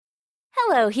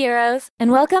Hello, heroes, and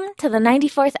welcome to the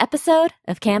 94th episode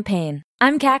of Campaign.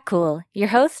 I'm Kat Cool, your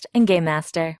host and game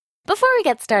master. Before we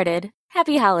get started,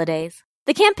 happy holidays.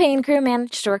 The campaign crew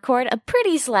managed to record a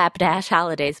pretty slapdash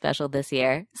holiday special this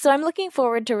year, so I'm looking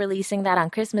forward to releasing that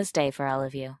on Christmas Day for all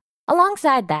of you.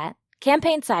 Alongside that,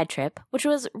 Campaign Side Trip, which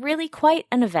was really quite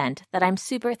an event that I'm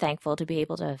super thankful to be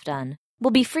able to have done,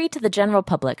 will be free to the general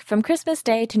public from Christmas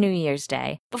Day to New Year's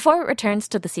Day, before it returns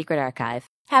to the Secret Archive.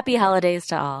 Happy holidays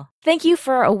to all. Thank you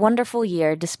for a wonderful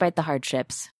year despite the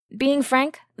hardships. Being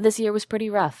frank, this year was pretty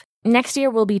rough. Next year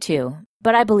will be too,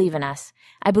 but I believe in us.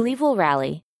 I believe we'll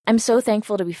rally. I'm so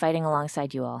thankful to be fighting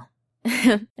alongside you all.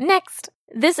 Next,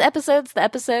 this episode's the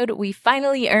episode we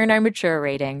finally earn our mature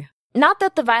rating. Not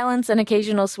that the violence and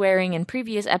occasional swearing in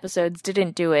previous episodes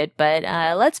didn't do it, but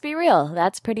let's be real,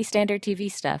 that's pretty standard TV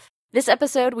stuff. This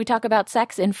episode, we talk about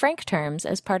sex in frank terms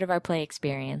as part of our play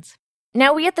experience.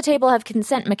 Now, we at the table have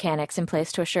consent mechanics in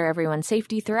place to assure everyone's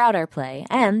safety throughout our play,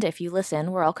 and if you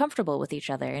listen, we're all comfortable with each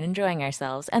other and enjoying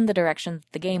ourselves and the direction that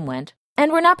the game went.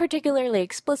 And we're not particularly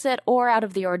explicit or out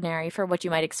of the ordinary for what you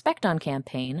might expect on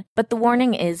campaign, but the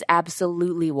warning is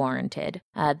absolutely warranted.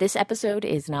 This episode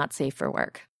is not safe for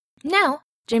work. Now,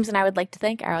 James and I would like to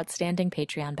thank our outstanding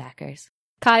Patreon backers.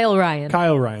 Kyle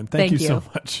Ryan, thank you so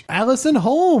much. Allison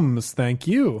Holmes, thank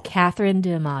you. Catherine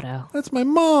D'Amato. That's my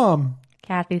mom.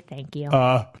 Kathy, thank you.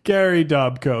 Gary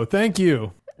Dobko, thank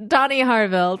you. Donnie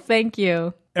Harville, thank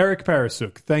you. Eric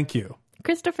Parasuk, thank you.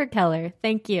 Christopher Keller,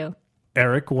 thank you.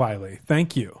 Eric Wiley,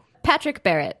 thank you. Patrick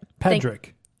Barrett.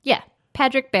 Patrick.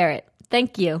 Patrick Barrett,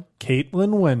 thank you.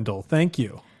 Caitlin Wendell, thank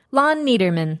you. Lon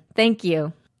Niederman, thank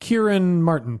you. Kieran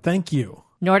Martin, thank you.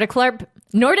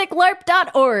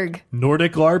 NordicLARP.org. NordicLARP.org.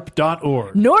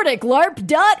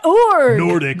 NordicLARP.org.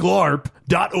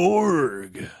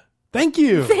 NordicLARP.org. Thank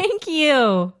you. Thank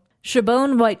you.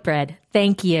 Shabone Whitebread,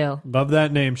 thank you. Love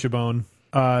that name, Shabone.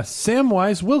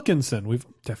 Samwise Wilkinson. We've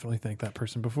definitely thanked that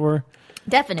person before.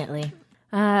 Definitely.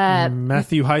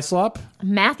 Matthew Hyslop.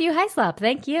 Matthew Hyslop,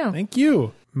 thank you. Thank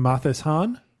you. Mathis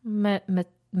Hahn.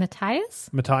 Matthias?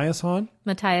 Matthias Hahn.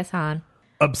 Matthias Hahn.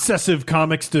 Obsessive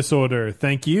Comics Disorder.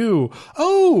 Thank you.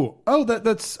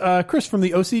 That's Chris from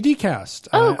the OCD cast.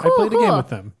 Oh, cool. I played a game with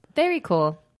them. Very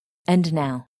cool. And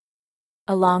now,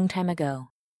 a long time ago,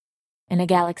 in a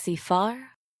galaxy far,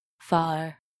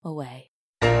 far away.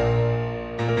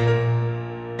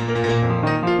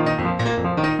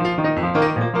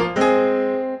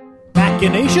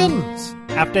 Machinations!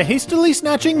 After hastily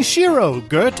snatching Shiro,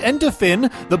 Gert, and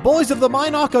Defin, the boys of the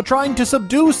Minarch are trying to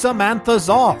subdue Samantha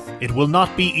Zoth. It will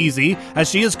not be easy, as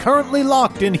she is currently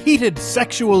locked in heated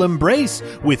sexual embrace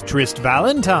with Trist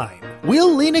Valentine.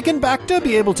 Will Lenik and Bacta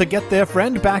be able to get their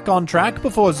friend back on track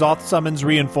before Zoth summons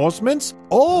reinforcements?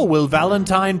 Or will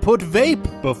Valentine put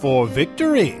Vape before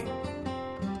victory?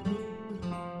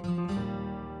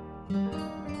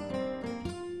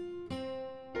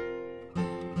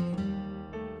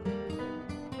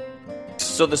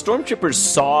 So the stormtroopers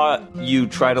saw you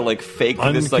try to fake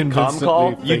this comm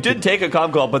call. You did take a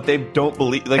comm call, but they don't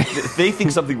believe. They think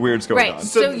something weird's going on. Right.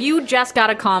 So you just got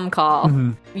a comm call.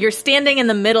 Mm-hmm. You're standing in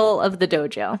the middle of the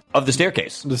dojo. Of the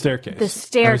staircase. The staircase. The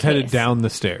staircase. I was headed down the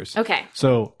stairs. Okay.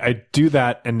 So I do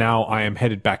that, and now I am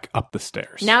headed back up the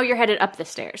stairs. Now you're headed up the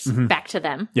stairs, back to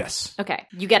them. Yes. Okay.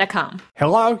 You get a comm.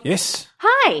 Hello. Yes.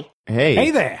 Hi. Hey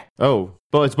there. Oh,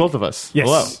 well, it's both of us.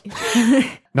 Yes. Hello.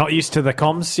 Not used to the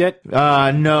comms yet?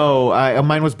 No.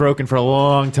 Mine was broken for a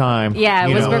long time. Yeah,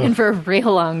 it was broken for a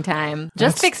real long time.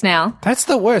 Just fixed now. That's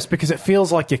the worst, because it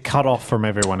feels like you're cut off from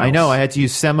everyone else. I know. I had to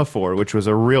use semaphore, which was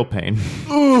a real pain.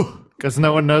 Because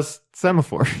no one knows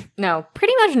semaphore. No,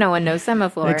 pretty much no one knows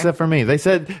semaphore. Except for me. They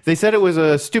said it was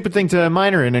a stupid thing to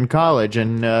minor in college,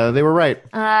 and they were right.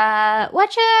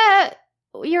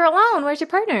 You're alone. Where's your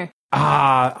partner?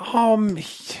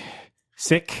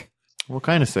 Sick. What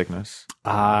kind of sickness?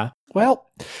 Well,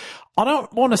 I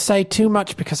don't want to say too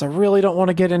much because I really don't want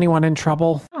to get anyone in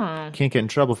trouble. Can't get in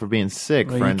trouble for being sick,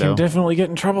 Well, friendo. you can definitely get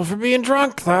in trouble for being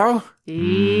drunk, though.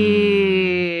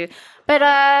 But,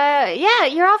 yeah,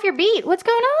 you're off your beat. What's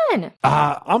going on?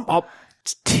 I'm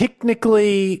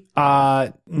technically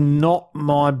not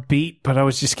my beat, but I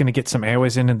was just going to get some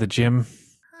hours in the gym.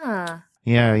 Huh.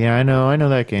 Yeah, I know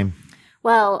that game.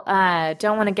 Well,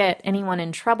 don't want to get anyone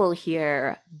in trouble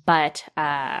here, but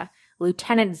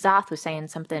Lieutenant Zoth was saying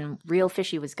something real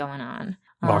fishy was going on.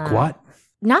 Like what?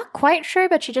 Not quite sure,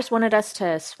 but she just wanted us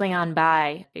to swing on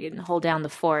by and hold down the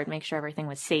fort, make sure everything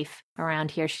was safe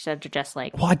around here. She said to just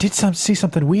like... Well, I did see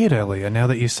something weird earlier, now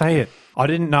that you say it. I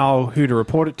didn't know who to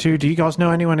report it to. Do you guys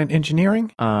know anyone in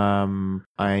engineering?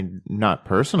 I not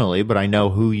personally, but I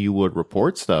know who you would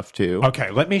report stuff to.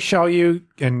 Okay, let me show you,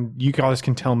 and you guys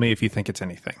can tell me if you think it's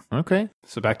anything. Okay.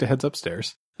 So Bacta heads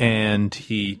upstairs, and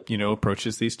he,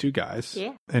 approaches these two guys.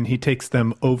 Yeah. And he takes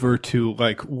them over to,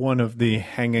 like, one of the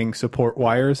hanging support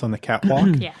wires on the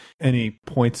catwalk. Yeah. And he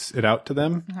points it out to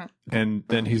them, and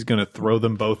then he's going to throw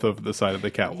them both over the side of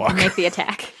the catwalk. Make the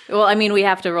attack. Well, I mean, we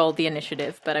have to roll the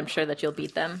initiative, but I'm sure that you'll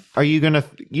beat them. Are you gonna?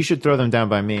 You should throw them down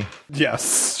by me.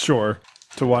 Yes, sure.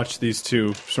 To watch these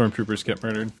two stormtroopers get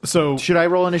murdered. So, Should I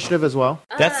roll initiative as well?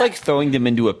 That's like throwing them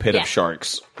into a pit yeah. of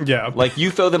sharks. yeah. Like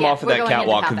you throw them off of we're that going into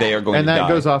catwalk, combat. they are going And to die. that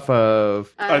goes off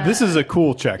of. This is a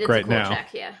cool check It's right a cool now. check,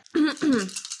 yeah.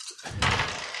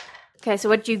 Okay, so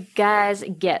what do you guys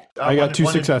get? I got two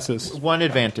successes. One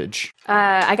advantage.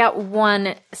 I got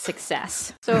one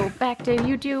success. So back to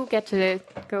you do get to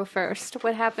go first.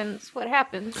 What happens? What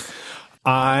happens?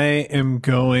 I am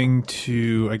going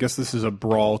to, I guess this is a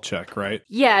brawl check, right?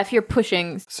 Yeah, if you're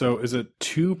pushing. So is it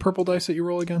 2 purple dice that you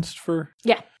roll against for?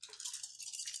 Yeah.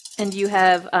 And you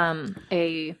have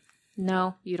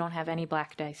no, you don't have any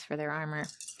black dice for their armor.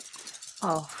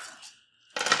 Oh.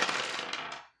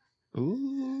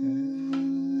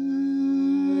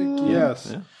 Yes.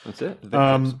 Yeah, that's it.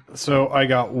 So I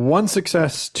got 1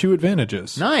 success, 2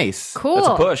 advantages. Nice. Cool. That's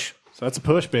a push. So that's a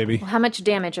push, baby. How much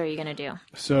damage are you going to do?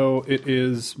 So it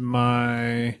is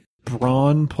my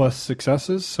brawn plus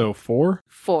successes, so 4.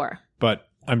 4. But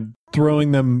I'm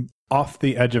throwing them off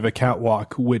the edge of a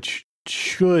catwalk, which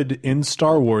should, in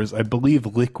Star Wars, I believe,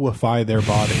 liquefy their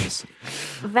bodies.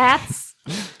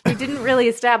 We didn't really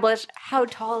establish how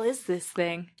tall is this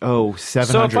thing. Oh,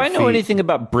 700 So if I know feet. anything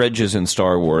about bridges in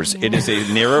Star Wars, it is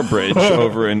a narrow bridge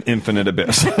over an infinite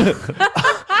abyss.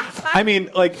 I mean,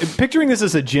 like, picturing this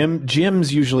as a gym,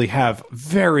 gyms usually have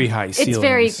very high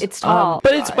ceilings. It's tall.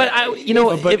 But it's But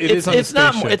it is on a it's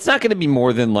not spaceship. it's not going to be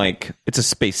more than like it's a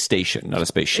space station, not a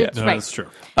spaceship. No, Right. that's true.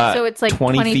 So it's like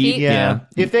 20 feet? Yeah.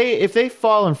 If they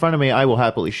fall in front of me, I will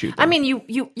happily shoot them. I mean,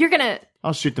 you're going to...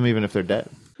 I'll shoot them even if they're dead.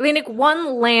 Lenik,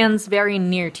 one lands very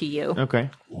near to you. Okay.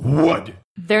 What?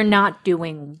 They're not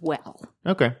doing well.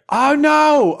 Okay. Oh,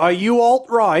 no. Are you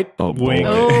alt-right? Oh, boy. Wink.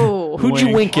 Oh. Who'd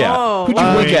you wink at? Oh. Who'd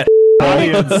you wink at?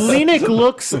 Lenik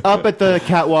looks up at the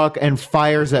catwalk and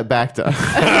fires at Bacta.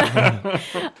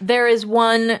 There is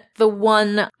the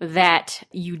one that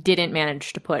you didn't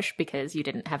manage to push because you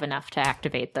didn't have enough to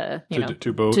activate the, To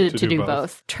do both. to do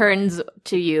both. Turns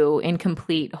to you in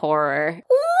complete horror.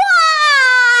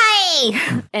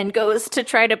 Why? And goes to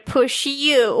try to push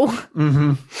you.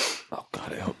 Oh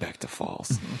God, I hope Bacta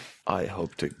falls. I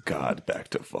hope to God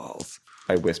Bacta falls.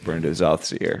 I whisper into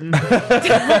Zoth's ear.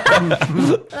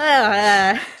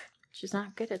 She's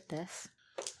not good at this.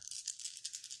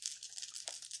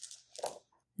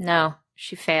 No,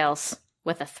 she fails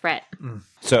with a threat.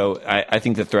 So I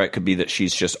think the threat could be that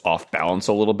she's just off balance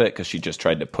a little bit because she just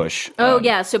tried to push.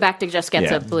 Yeah, so Bacta just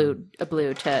gets yeah. a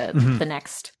blue to the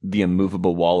next. The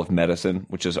immovable wall of medicine,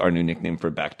 which is our new nickname for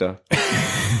Bacta.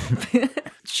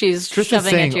 She's Tristan's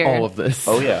shoving saying at your all of this.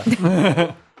 Oh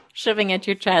yeah. shoving at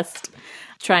your chest,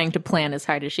 trying to plan as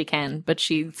hard as she can, but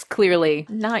she's clearly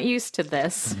not used to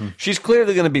this. She's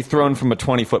clearly going to be thrown from a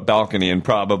 20-foot balcony and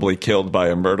probably killed by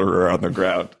a murderer on the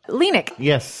ground. Lenik,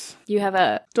 Yes. you have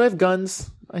a... Do I have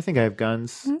guns? I think I have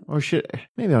guns. Or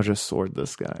maybe I'll just sword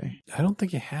this guy. I don't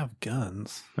think you have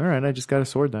guns. All right, I just got a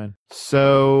sword then.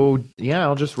 So, yeah,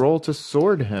 I'll just roll to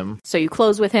sword him. So you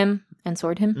close with him and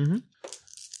sword him?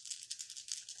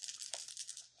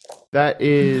 That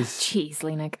is Jeez,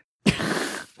 Lenik.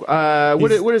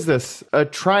 what is this? A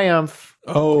triumph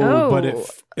But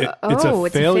it's a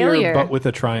failure, but with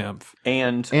a triumph.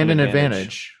 And and an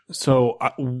advantage. So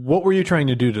what were you trying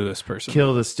to do to this person?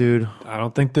 Kill this dude. I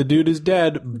don't think the dude is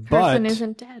dead, Person but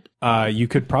isn't dead. you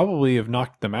could probably have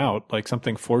knocked them out. Like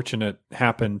something fortunate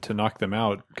happened to knock them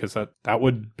out, because that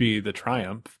would be the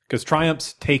triumph. Because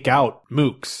triumphs take out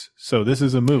mooks. So this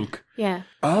is a mook. Yeah.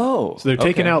 Oh. So they're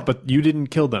taken out, but you didn't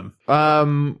kill them.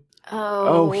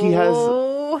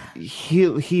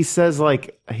 He says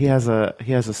like he has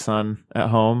a son at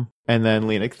home, and then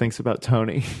Lenik thinks about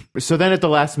Tony. So then at the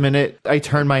last minute, I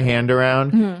turn my hand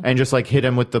around and just like hit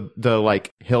him with the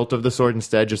like hilt of the sword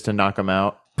instead, just to knock him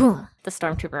out. Boom. The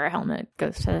stormtrooper helmet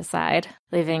goes to the side,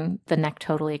 leaving the neck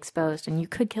totally exposed. And you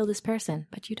could kill this person,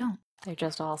 but you don't. They're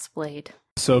just all splayed.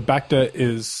 So Bacta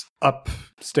is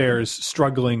upstairs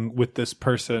struggling with this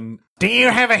person. Do you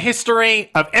have a history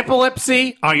of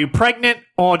epilepsy? Are you pregnant?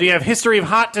 Or do you have history of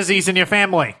heart disease in your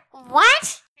family?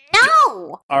 What?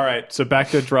 No! All right, so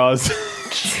Bacta draws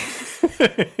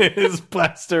his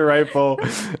blaster rifle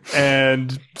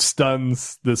and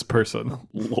stuns this person.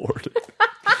 Lord.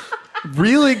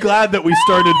 Really glad that we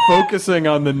started focusing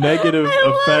on the negative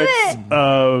effects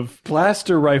of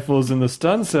blaster rifles in the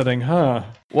stun setting, huh?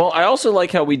 Well, I also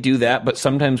like how we do that, but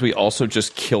sometimes we also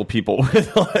just kill people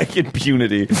with like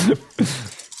impunity.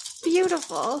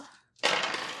 Beautiful.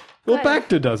 Well,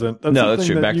 Bacta doesn't. No, that's something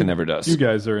true. that Bacta never does. You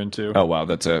guys are into. Oh wow,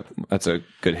 that's a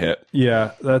good hit.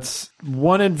 Yeah, that's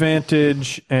 1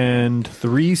 advantage and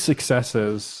 3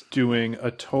 successes, doing a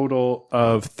total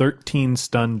of 13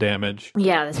 stun damage.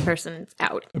 Yeah, this person's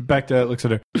out. Bacta looks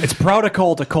at her. It's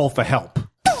protocol to call for help.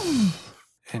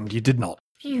 And you did not.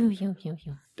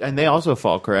 And they also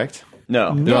fall, correct?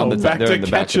 No, they're on the they're Bacta in the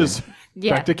back catches. room.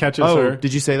 Yeah. Bacta catches Oh, her.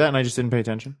 did you say that and I just didn't pay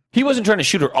attention? He wasn't trying to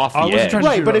shoot her off the wasn't edge. trying to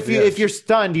Right, shoot but off the edge. if you're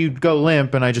stunned, you'd go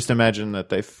limp, and I just imagine that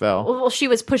they fell. Well, she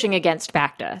was pushing against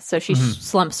Bacta, so she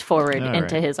slumps forward All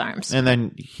into right. his arms. And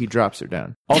then he drops her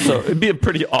down. Also, it'd be a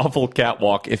pretty awful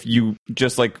catwalk if you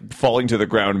just like falling to the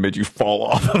ground made you fall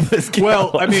off of this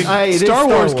catwalk. Well, I mean, It is Star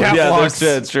Wars Star Wars. yeah, catwalks,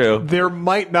 that's true. there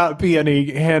might not be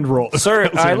any hand rolls. Sir,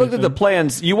 I looked at the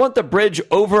plans. You want the bridge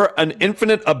over an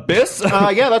infinite abyss?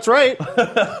 Yeah, that's right.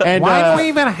 And Why do we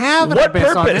even have an what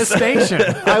abyss on this purpose?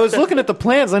 station? I was looking at the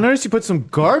plans. I noticed you put some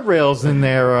guardrails in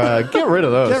there. Get rid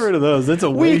of those. Get rid of those. It's a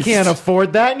waste. We can't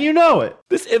afford that, and you know it.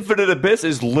 This infinite abyss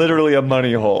is literally a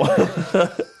money hole.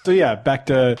 So yeah,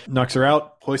 Bacta knocks her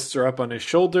out, hoists her up on his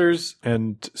shoulders,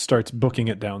 and starts booking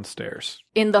it downstairs.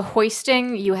 In the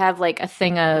hoisting, you have like a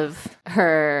thing of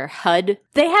her HUD.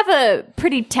 They have a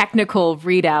pretty technical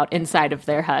readout inside of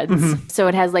their HUDs. So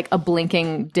it has like a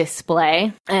blinking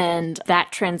display, and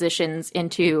that transitions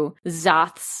into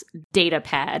Zoth's data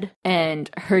pad. And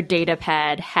her data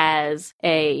pad has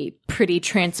a pretty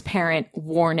transparent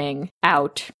warning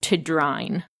out to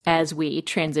Drine as we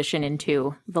transition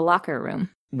into the locker room.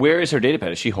 Where is her data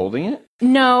pad? Is she holding it?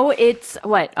 No, it's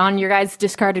what? On your guys'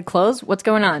 discarded clothes? What's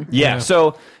going on? Yeah.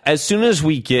 So as soon as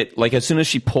we get, like, as soon as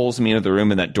she pulls me into the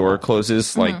room and that door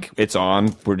closes, like, it's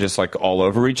on, we're just, like, all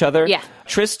over each other. Yeah.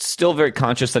 Trist's still very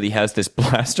conscious that he has this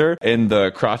blaster in the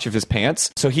crotch of his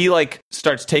pants. So he, like,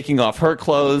 starts taking off her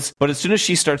clothes. But as soon as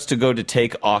she starts to go to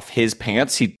take off his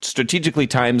pants, he strategically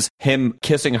times him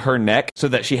kissing her neck so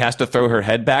that she has to throw her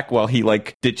head back while he,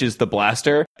 like, ditches the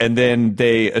blaster. And then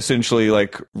they essentially,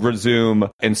 like, resume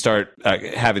and start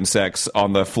having sex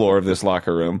on the floor of this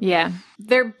locker room. Yeah.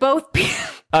 They're both...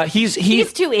 He's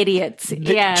two idiots.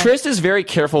 Yeah. Trist is very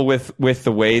careful with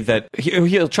the way that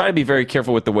he'll try to be very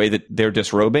careful with the way that they're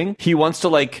disrobing. He wants to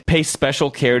like pay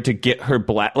special care to get her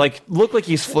look like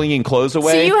he's flinging clothes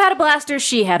away. So you had a blaster,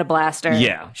 she had a blaster.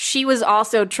 Yeah. She was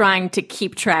also trying to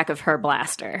keep track of her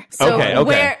blaster. So Okay.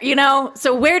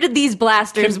 where did these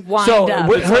blasters wind up?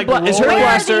 Is her Where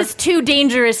blaster? are these two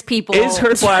dangerous people Is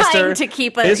her blaster trying to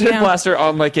keep a, Is her blaster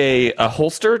on like a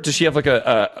holster? Does she have like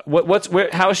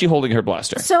how is she holding her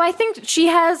blaster? So I think she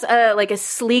has a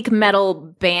sleek metal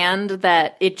band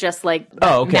that it just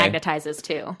magnetizes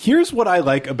to. Here's what I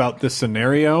like about this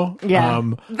scenario.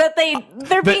 But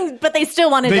they still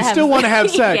wanted They to have still want to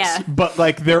have sex, Yeah. but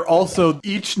like they're also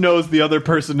each knows the other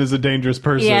person is a dangerous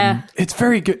person. Yeah. It's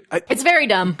very good. It's very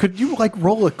dumb Could you like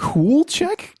roll a cool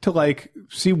check to like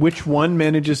see which one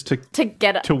manages to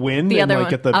get to win the and, other like,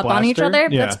 one get the up on each blaster? other.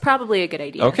 Yeah. That's probably a good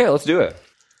idea. Okay, let's do it.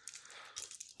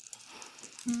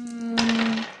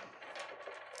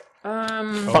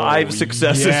 5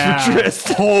 successes Yeah. for Trist.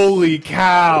 Holy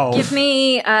cow! Give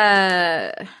me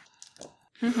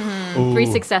 3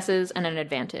 successes and an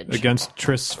advantage. Against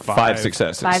Triss, 5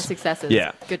 successes. 5 successes.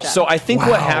 Yeah. Good job. So I think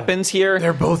what happens here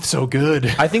They're both so good.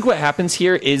 I think what happens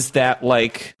here is that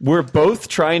like we're both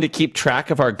trying to keep track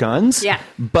of our guns. Yeah.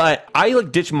 But I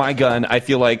like ditch my gun. I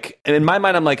feel like, and in my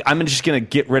mind, I'm like, I'm just gonna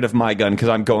get rid of my gun because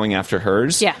I'm going after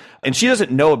hers. Yeah. And she doesn't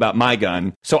know about my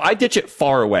gun, so I ditch it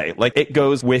far away. Like it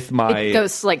goes with my. it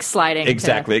goes like sliding.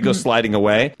 Exactly. It goes sliding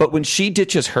away. But when she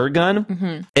ditches her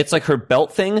gun, it's like her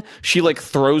belt thing. She like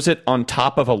throws it on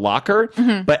top of a locker.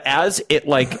 But as it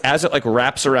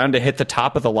wraps around to hit the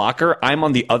top of the locker, I'm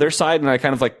on the other side and I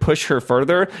kind of like push her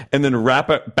further and then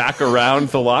wrap it back around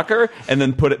the locker and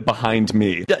then put it behind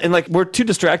me. And like we're too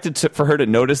distracted for her to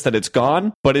notice that it's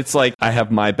gone. But it's like I have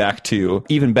my back too.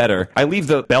 Even better, I leave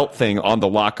the belt thing on the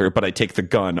locker, but I take the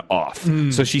gun off.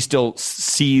 So she still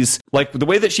sees, like, the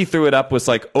way that she threw it up was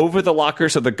like over the locker,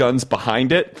 so the gun's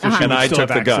behind it, and I still took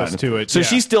have the access gun. to it, So yeah.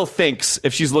 she still thinks,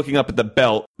 if she's looking up at the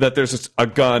belt, that there's a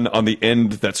gun on the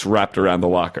end that's wrapped around the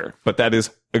locker. But that is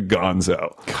a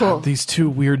gonzo. Cool. These two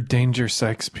weird danger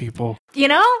sex people. You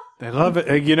know, They love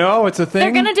it. You know, it's a thing.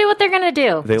 they're going to do what they're going to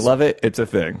do. They love it. It's a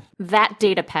thing. That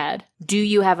data pad, do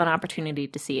you have an opportunity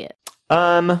to see it?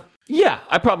 Yeah,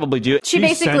 I probably do. She She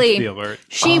basically, sent the alert.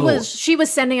 she was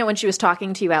sending it when she was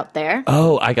talking to you out there.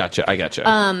 Oh, I gotcha.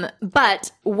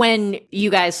 But when you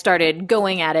guys started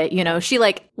going at it, you know, she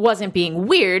like wasn't being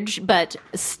weird, but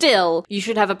still, you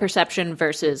should have a perception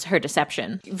versus her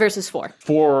deception versus 4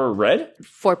 For red?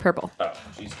 for purple. Oh,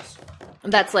 Jesus.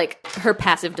 That's like her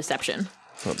passive deception.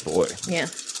 Oh, boy. Yeah.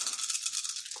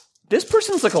 This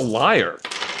person's like a liar.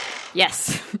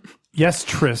 Yes. Yes,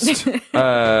 Trist.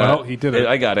 Well, he did it.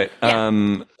 I got it.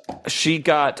 Yeah.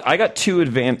 I got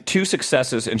two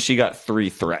successes, and she got 3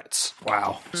 threats.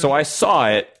 Wow. So I saw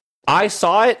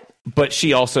it, but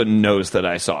she also knows that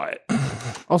I saw it.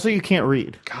 Also, you can't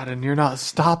read. God, and you're not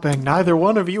stopping. Neither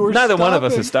one of you are Neither stopping. one of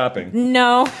us is stopping.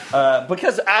 No.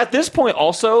 Because at this point,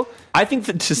 also, I think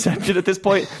the deception at this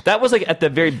point, that was like at the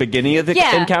very beginning of the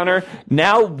Yeah. encounter.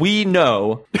 Now we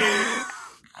know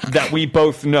that we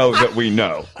both know that we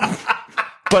know.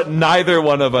 But neither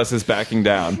one of us is backing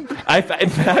down. In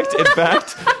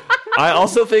fact, I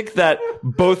also think that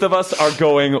both of us are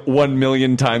going 1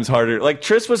 million times harder. Like,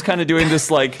 Triss was kind of doing this,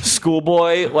 like,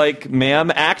 schoolboy, like,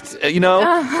 ma'am act, you know?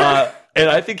 And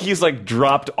I think he's, like,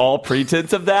 dropped all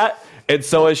pretense of that. And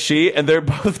so is she. And they're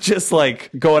both just, like,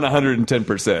 going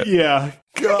 110%. Yeah.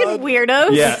 God.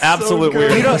 Weirdos. Yeah, absolute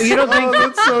weird. You don't think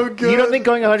That's so good. you don't think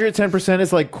going 110%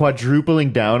 is like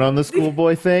quadrupling down on the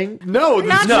schoolboy thing? No, this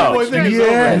Not no. one thing is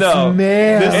Yes, No.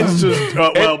 man. This is just,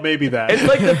 well, maybe that. It's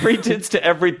like the pretense to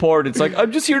every port. It's like,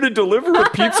 I'm just here to deliver a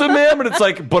pizza, ma'am. And it's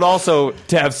like, but also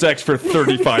to have sex for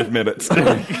 35 minutes.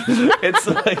 It's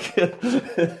like,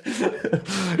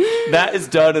 that is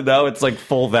done, and now it's like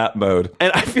full that mode.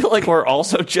 And I feel like we're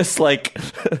also just like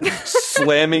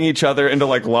slamming each other into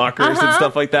like lockers and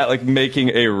stuff like that, like making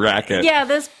a racket. Yeah,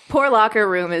 this poor locker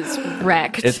room is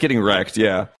wrecked. It's getting wrecked,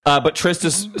 yeah. But Trist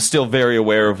is still very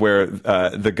aware of where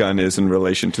the gun is in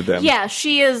relation to them. yeah,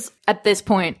 she is at this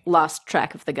point lost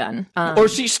track of the gun. Or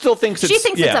she still thinks it's... She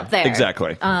thinks it's yeah, up there.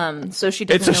 Exactly. So she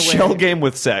doesn't It's a know where. shell game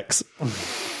with sex.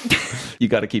 You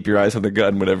got to keep your eyes on the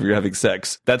gun whenever you're having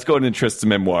sex. That's going in Trist's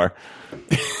memoir.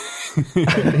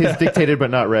 His dictated but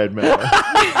not read memoir.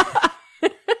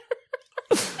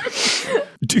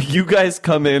 Do you guys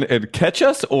come in and catch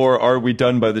us, or are we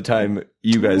done by the time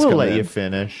you guys We'll come let in? you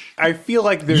finish. I feel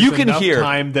like there's You can enough hear.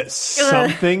 time that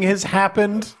something has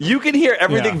happened. You can hear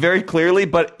everything Yeah. very clearly,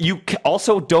 but you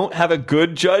also don't have a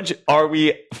good judge. Are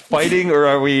we fighting or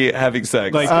are we having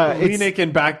sex? Like, it's- Lenik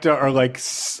and Bacta are like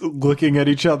looking at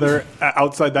each other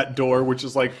outside that door, which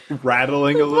is like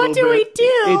rattling a little What do bit. we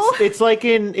do? It's like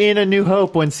in A New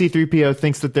Hope when C-3PO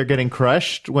thinks that they're getting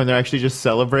crushed when they're actually just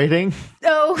celebrating,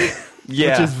 Oh,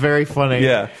 yeah. which is very funny.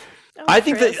 Yeah. I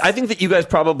think that you guys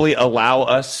probably allow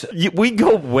us. We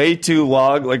go way too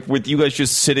long, like with you guys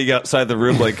just sitting outside the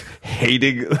room, like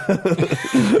hating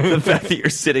the fact that you're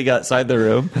sitting outside the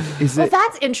room. well,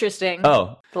 that's interesting.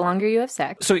 Oh, The longer you have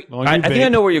sex. so Long I you think I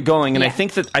vape. know where you're going, and Yeah.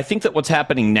 I think that what's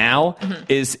happening now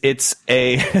is it's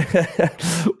a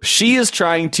she is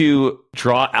trying to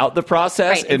draw out the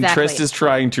process, Right, and exactly. Trist is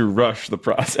trying to rush the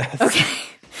process. Okay.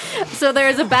 So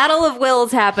there's a battle of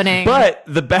wills happening. But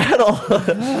the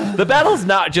battle's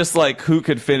not just like who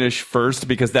could finish first,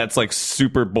 because that's like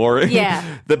super boring. Yeah.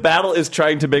 The battle is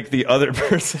trying to make the other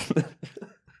person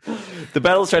the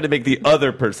battle is trying to make the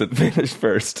other person finish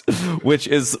first, which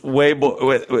is way more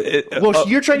Well,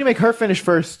 you're trying to make her finish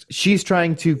first. She's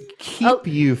trying to keep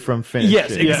you from finishing.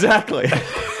 yes, exactly.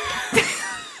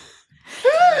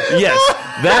 Yes,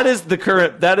 that is the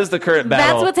current battle.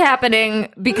 that's what's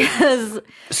happening because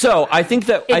So I think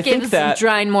that it gives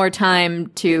Drine more time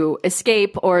to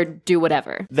escape or do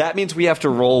whatever. that means we have to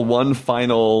roll one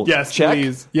final Yes, check.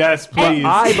 please. Yes, But please.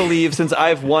 I believe since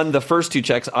I've won the first 2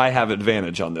 checks, I have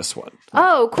advantage on this one.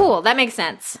 Oh, cool. That makes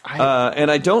sense.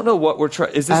 And I don't know what we're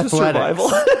trying. Is this Athletics. a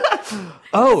survival?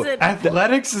 Oh,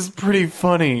 Athletics is pretty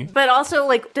funny. But also,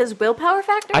 like, does willpower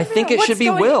factor? I into think it What's should be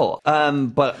going- will.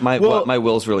 But my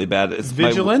will's really bad. It's my-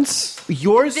 Vigilance?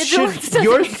 Yours Vigilance should. doesn't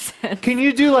Yours. make sense. Can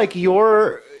you do like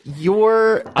your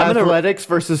I'm gonna- athletics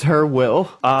versus her will?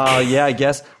 yeah, I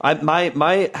guess.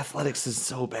 My athletics is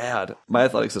so bad. My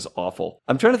athletics is awful.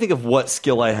 I'm trying to think of what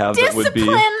skill I have that would be.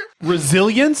 Discipline.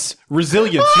 Resilience?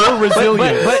 Resilience. You're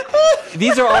resilient. But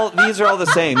these are all the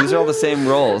same. These are all the same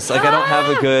roles. Like I don't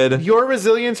have a good. Your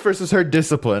resilience versus her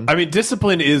discipline. I mean,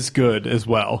 discipline is good as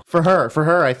well. For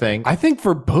her, I think. I think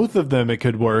for both of them, it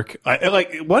could work.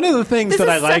 Like one of the things This that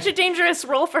I is like. such a dangerous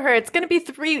role for her. It's going to be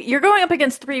 3. You're going up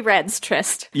against 3 reds,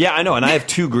 Trist. Yeah, I know, and I have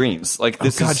 2 greens. Like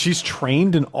this God, is she's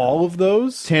trained in all of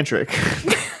those. Tantric.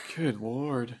 Good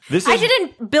lord. this I is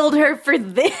didn't build her for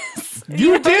this.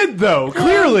 You did though,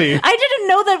 clearly. I didn't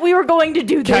know that we were going to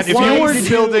do this. Kat, if Why you weren't did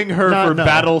building her not for know?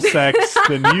 battle sex,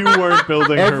 then you weren't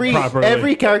building her properly.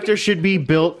 Every character should be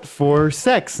built for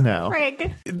sex now.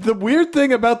 Frig. The weird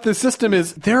thing about this system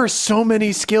is there are so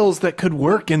many skills that could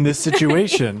work in this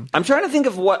situation. I'm trying to think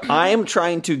of what I am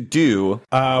trying to do.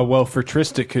 Well, for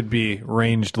Trist, it could be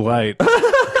ranged light.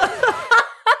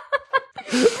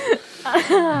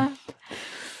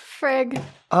 Frig.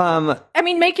 I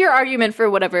mean, make your argument for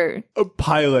whatever A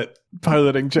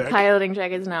piloting check. piloting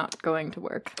check is not going to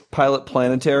work. Pilot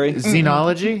planetary.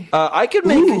 Xenology? I could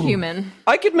make Human.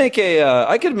 I could make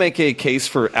a case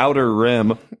for Outer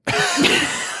Rim.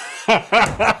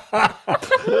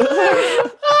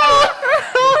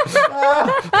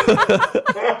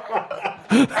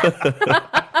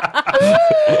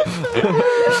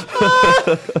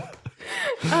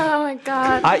 Oh my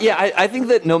god. I think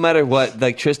that no matter what,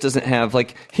 like Trist doesn't have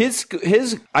like his.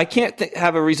 I can't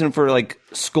have a reason for like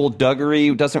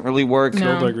skullduggery doesn't really work.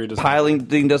 Skullduggery doesn't Piling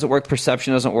thing doesn't work.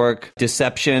 Perception doesn't work.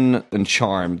 Deception and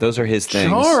charm. Those are his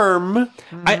things. Charm.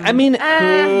 I mean,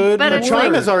 but it's Charm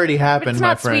like, has already happened, it's my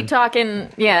not friend. sweet talking.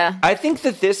 Yeah. I think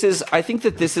that this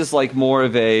is like more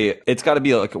of a. It's got to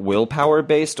be like willpower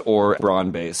based or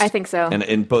brawn based. I think so.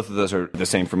 And both of those are the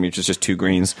same for me. Which is just 2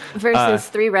 greens. Versus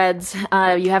 3 reds.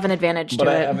 You have an advantage to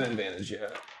it. an advantage. Yeah.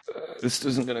 This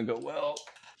isn't gonna go well.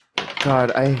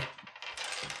 God,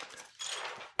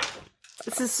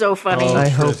 This is so funny. I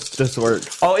hope this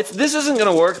works. Oh, this isn't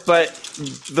going to work, but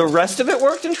the rest of it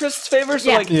worked in Trist's favor.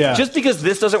 So, Yeah. just because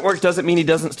this doesn't work doesn't mean he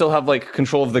doesn't still have, like,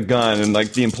 control of the gun and,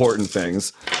 like, the important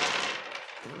things.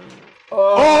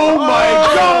 Oh my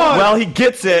god! Well, he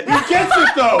gets it. He gets it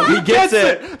though. He gets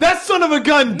it. That son of a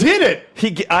gun did it.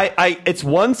 It's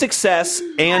 1 success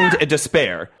and a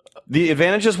despair. The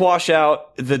advantages wash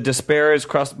out. The despair is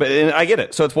crossed, but and I get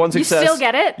it. So it's 1 success. still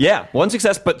get it? Yeah, 1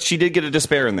 success, but she did get a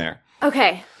despair in there.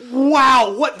 Okay.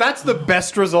 Wow, what? That's the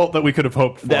best result that we could have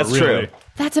hoped for. That's really. true.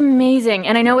 That's amazing.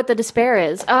 And I know what the despair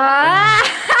is.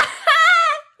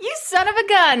 You son of a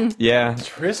gun. Yeah.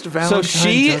 Trist Valentine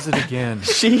does it again.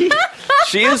 She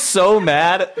is so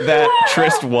mad that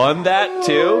Trist won that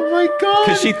too. Oh my god.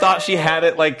 Because she thought she had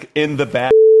it like in the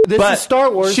bag. This But is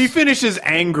Star Wars. She finishes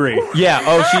angry. Yeah.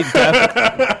 Oh, she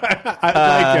definitely.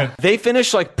 I like it. They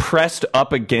finish like pressed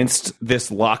up against this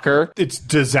locker. It's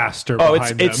disaster Oh,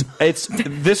 behind them. it's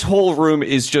this whole room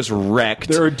is just wrecked.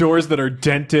 There are doors that are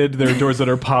dented. There are doors that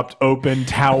are popped open.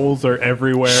 Towels are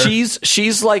everywhere.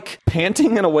 She's like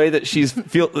panting in a way that she's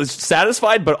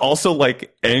satisfied, but also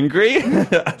like angry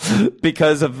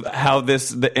because of how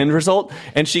the end result.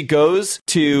 And she goes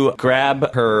to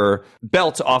grab her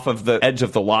belt off of the edge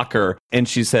of the locker, and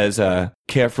she says,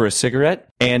 "Care for a cigarette?"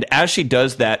 And as she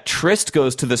does that, Trist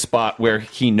goes to the spot where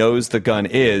he knows the gun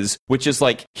is, which is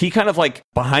like, he kind of like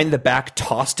behind the back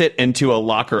tossed it into a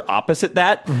locker opposite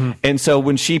that. Mm-hmm. And so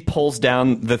when she pulls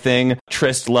down the thing,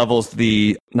 Trist levels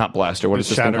the, not blaster, what is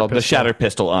this thing called? The shatter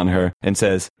pistol on her and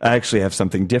says, "I actually have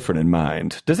something different in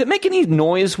mind." Does it make any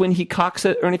noise when he cocks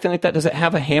it or anything like that? Does it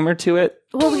have a hammer to it?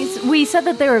 Well, we said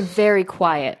that they were very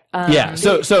quiet. Yeah.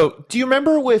 So do you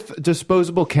remember with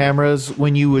disposable cameras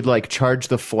when you would like charge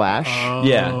the flash?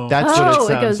 yeah. That's what it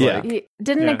sounds goes. like.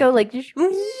 Didn't it go like?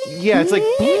 Yeah, it's like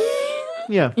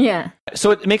yeah. Yeah.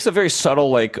 So it makes a very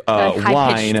subtle like high-pitched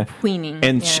whine, wheezing.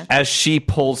 and Yeah. as she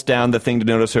pulls down the thing to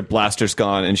notice her blaster's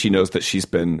gone, and she knows that she's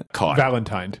been caught.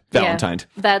 Valentine. Valentined.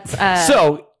 Yeah. That's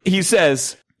So he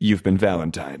says, "You've been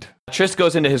Valentined." Trist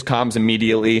goes into his comms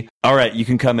immediately. "All right, you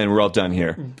can come in. We're all done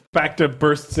here." Bacta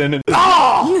bursts in and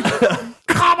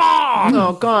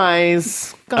Oh,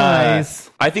 guys.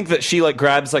 I think that she like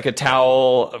grabs like a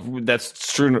towel that's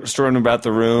strewn about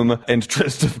the room, and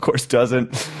Trist of course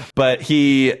doesn't. But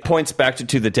he points back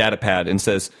to the data pad and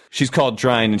says, "She's called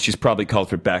Drine, and she's probably called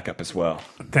for backup as well."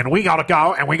 Then we gotta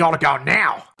go, and we gotta go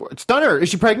now. Stunner, is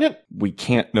she pregnant? We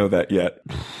can't know that yet.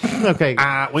 Okay.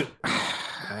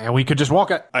 We could just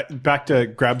walk it.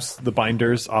 Bacta grabs the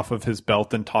binders off of his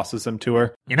belt and tosses them to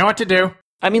her. You know what to do.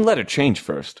 I mean, let her change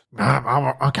first.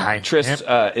 Okay. Trist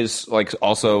is like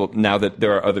also, now that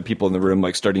there are other people in the room,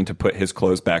 like starting to put his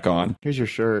clothes back on. Here's your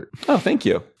shirt. Oh, thank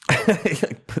you. He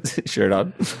like, puts his shirt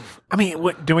on. I mean,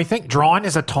 do we think Drawn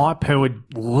is a type who would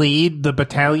lead the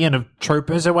battalion of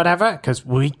troopers or whatever? Because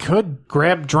we could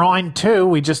grab Drawn too.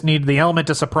 We just need the element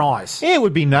of surprise. It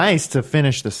would be nice to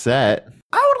finish the set.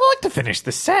 I would like to finish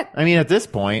the set. I mean, at this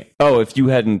point. Oh, if you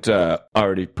hadn't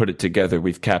already put it together,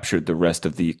 we've captured the rest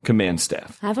of the command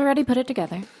staff. I've already put it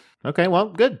together. Okay, well,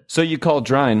 good. So you call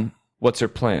Drine. What's her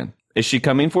plan? Is she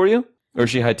coming for you? Or is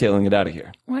she hightailing it out of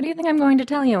here? Why do you think I'm going to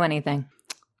tell you anything?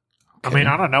 I mean,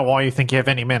 I don't know why you think you have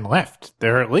any men left.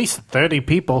 There are at least 30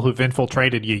 people who've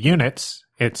infiltrated your units.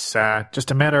 It's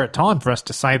just a matter of time for us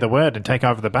to say the word and take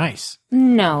over the base.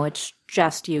 No, it's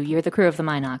just you. You're the crew of the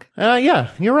Minoc.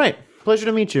 Yeah, you're right. Pleasure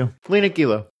to meet you. Lena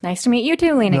Gilo. Nice to meet you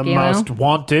too, Lena The Gilo. most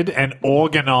wanted and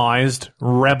organized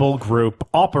rebel group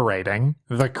operating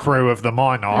the crew of the A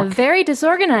Minoc. very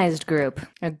disorganized group.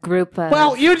 A group of...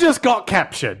 Well, you just got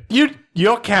captured.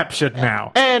 You're captured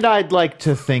now. And I'd like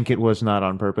to think it was not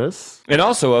on purpose. And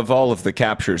also, of all of the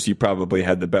captures, you probably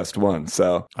had the best one,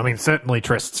 so... I mean, certainly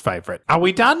Trist's favorite. Are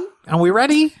we done? Are we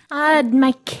ready?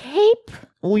 my cape?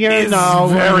 We're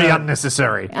Very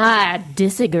unnecessary.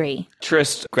 Disagree.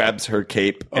 Trist grabs her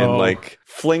cape and, like,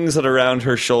 flings it around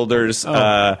her shoulders,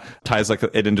 ties like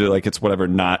it into, like, it's whatever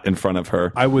knot in front of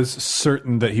her. I was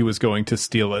certain that he was going to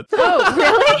steal it. Oh,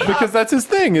 really? Because that's his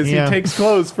thing, is Yeah. he takes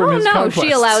clothes from Oh, his no, conquests.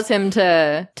 she allows him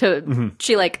to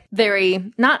she, like,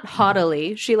 very, not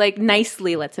haughtily, she, like,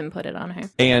 nicely lets him put it on her.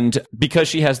 And because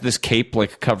she has this cape,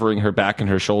 like, covering her back and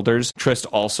her shoulders, Trist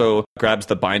also grabs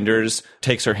the binders,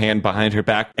 takes her hand behind her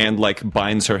back, and, like,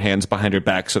 binds her hands behind her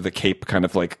back so the cape kind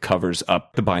of, like, covers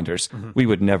up the binders. We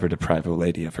would never deprive a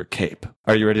lady of her cape.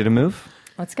 Are you ready to move?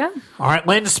 Let's go. All right,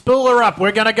 Lynn, spool her up.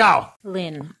 We're going to go.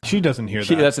 Lynn. She doesn't hear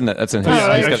that. That's in his. it's he's in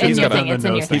got, your he's got thing, a, it's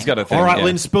in your he's got a thing. All right, yeah.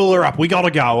 Lynn, spool her up. We got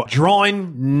to go.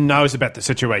 Drawing knows about the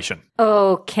situation.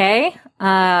 Okay.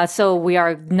 So we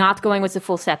are not going with the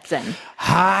full set then.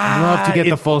 Love to get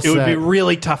the full It would be set.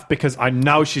 really tough because I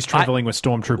know she's traveling with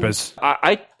stormtroopers.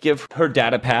 I give her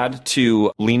data pad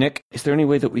to Lenik. Is there any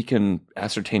way that we can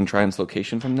ascertain Drine's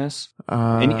location from this?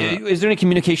 And is there any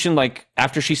communication, like,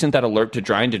 after she sent that alert to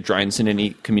Drine, did Drine send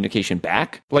any communication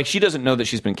back? Like, she doesn't know that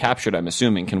she's been captured, I'm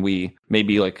assuming. Can we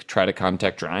maybe, like, try to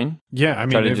contact Drine? Yeah, I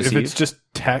Try mean, to if deceive? it's just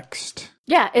text.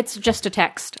 Yeah, it's just a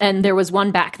text. And there was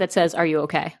one back that says, "Are you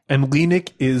okay?" And Lenik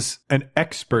is an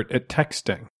expert at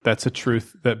texting. That's a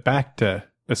truth that Bacta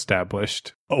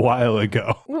established a while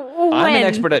ago. I'm an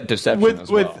expert at deception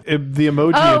as well. With the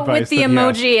emoji Oh, advice. with the that he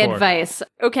emoji asked for. advice.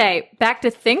 Okay, back to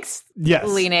thinks Yes.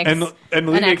 Linux, and an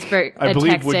Lenik, expert I at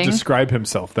believe, would texting. describe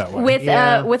himself that way.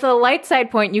 With a light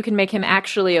side point, you can make him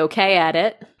actually okay at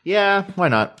it. Yeah, why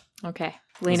not? Okay,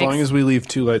 as Linux. long as we leave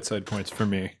 2 light side points for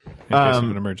me in case of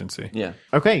an emergency. Yeah.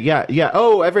 Okay, yeah.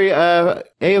 Oh,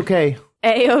 A-okay.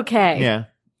 A-okay. Yeah.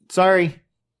 Sorry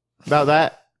about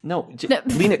that. No,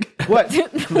 Lenik, What?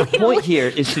 the point here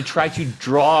is to try to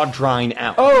draw Drine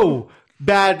out. Oh,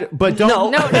 bad, but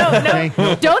don't.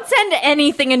 No. Don't send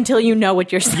anything until you know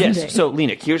what you're sending. Yes. So,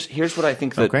 Lenik, here's what I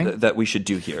think that Okay. that we should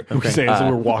do here. We say as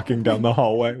we're walking down the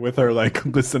hallway with her, like,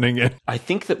 listening in. I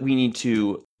think that we need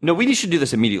to. No, we should do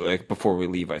this immediately, like, before we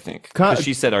leave. I think because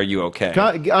she said, "Are you okay?"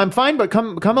 I'm fine, but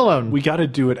come alone. We got to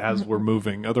do it as we're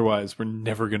moving. Otherwise, we're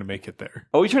never going to make it there.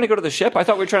 Are we trying to go to the ship? I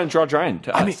thought we were trying to draw Drine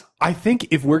to us. I mean, I think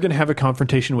if we're going to have a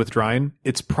confrontation with Drine,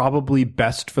 it's probably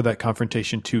best for that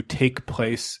confrontation to take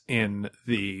place in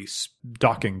the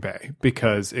docking bay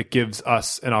because it gives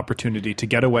us an opportunity to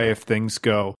get away if things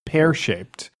go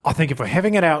pear-shaped. I think if we're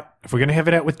having it out, if we're going to have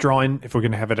it out with Drine, if we're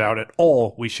going to have it out at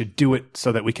all, we should do it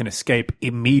so that we can escape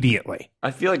immediately.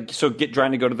 I feel like get Drine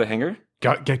to go to the hangar,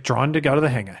 Get Drine to go to the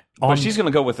hangar. but she's going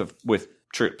to go with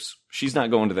troops. She's not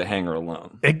going to the hangar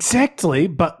alone. Exactly,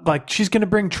 but like she's going to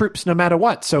bring troops no matter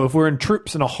what. So if we're in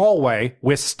troops in a hallway,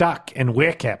 we're stuck and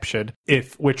we're captured.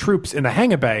 If we're troops in the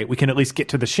hangar bay, we can at least get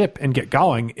to the ship and get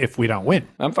going if we don't win.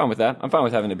 I'm fine with that. I'm fine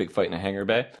with having a big fight in a hangar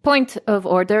bay. Point of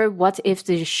order, what if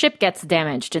the ship gets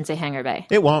damaged in, say, hangar bay?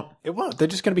 It won't. It won't. They're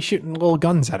just going to be shooting little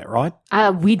guns at it, right?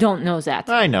 We don't know that.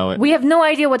 I know it. We have no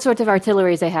idea what sort of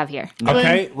artillery they have here.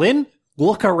 Okay, Lynn,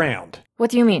 look around. What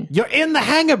do you mean? You're in the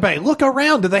hangar bay. Look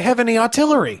around. Do they have any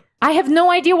artillery? I have no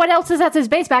idea what else is at this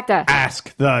base back there.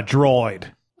 Ask the droid.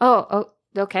 Oh,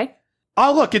 okay.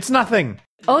 Oh, look, it's nothing.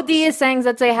 OD is saying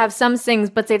that they have some things,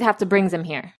 but they'd have to bring them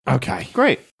here. Okay,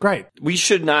 Great. great. We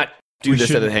should not do We this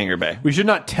should- at a hangar bay. We should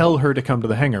not tell her to come to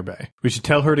the hangar bay. We should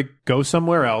tell her to go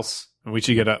somewhere else, and we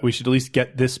should at least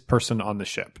get this person on the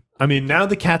ship. I mean, now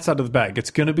the cat's out of the bag.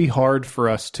 It's going to be hard for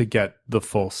us to get the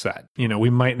full set. You know, we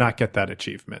might not get that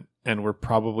achievement, and we're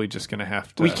probably just going to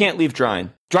have to. We can't leave Drine.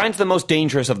 Drine's the most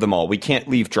dangerous of them all. We can't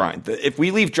leave Drine. If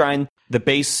we leave Drine, the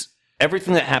base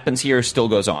everything that happens here still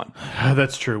goes on.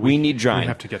 That's true. We need Drine. We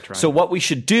have to get Drine. So what we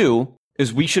should do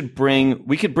is we could bring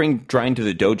Drine to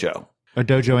the dojo. A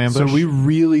dojo ambush. So we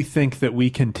really think that we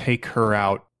can take her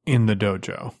out in the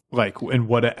dojo, like in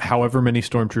however many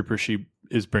stormtroopers she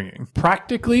is bringing.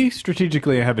 Practically,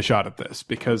 strategically, I have a shot at this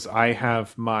because I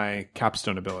have my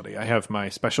capstone ability. I have my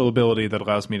special ability that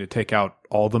allows me to take out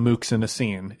all the mooks in a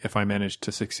scene if I manage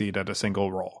to succeed at a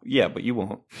single roll. Yeah, but you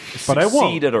won't. But I won't.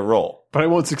 Succeed at a roll. But I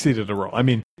won't succeed at a roll. I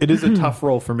mean, it is a tough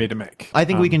roll for me to make. I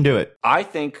think we can do it. I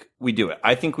think we do it.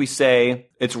 I think we say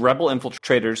it's rebel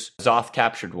infiltrators. Zoth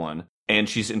captured one, and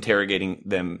she's interrogating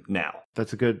them now.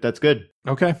 That's good.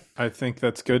 Okay. I think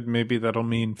that's good. Maybe that'll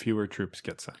mean fewer troops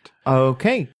get sent.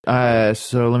 Okay.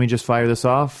 So let me just fire this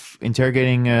off.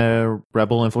 Interrogating a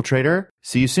rebel infiltrator.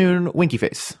 See you soon, Winky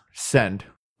Face. Send.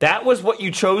 That was what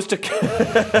you chose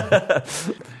to.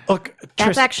 Look,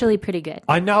 That's actually pretty good.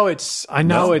 I know it's.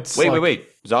 Wait.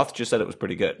 Zoth just said it was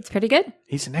pretty good. It's pretty good.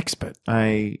 He's an expert.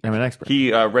 I am an expert.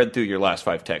 He read through your last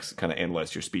 5 texts and kind of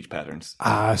analyzed your speech patterns.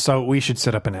 So we should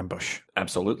set up an ambush.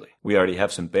 Absolutely. We already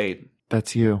have some bait.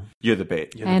 That's you. You're the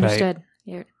bait. I understood.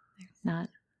 You're not.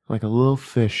 Like a little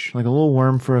fish. Like a little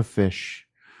worm for a fish.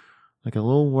 Like a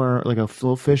little worm. Like a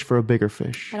little fish for a bigger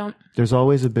fish. I don't. There's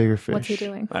always a bigger fish. What's he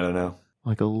doing? I don't know.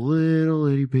 Like a little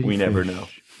itty bitty We fish. never know.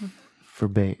 For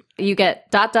bait. You get ...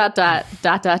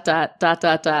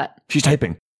 She's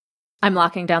typing. I'm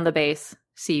locking down the base.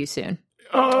 See you soon.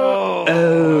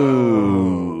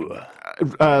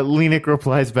 Lenik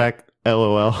replies back,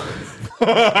 LOL.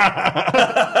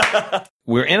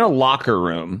 We're in a locker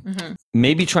room,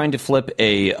 maybe trying to flip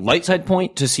a light side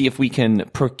point to see if we can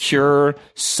procure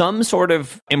some sort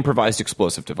of improvised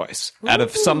explosive device out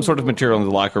of some sort of material in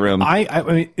the locker room. I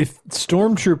mean, if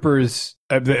stormtroopers,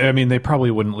 I mean, they probably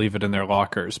wouldn't leave it in their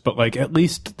lockers, but like at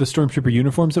least the stormtrooper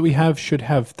uniforms that we have should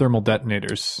have thermal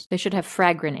detonators. They should have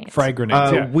frag grenades. Frag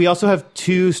grenades, yeah. We also have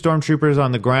 2 stormtroopers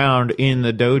on the ground in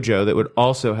the dojo that would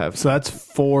also have. So that's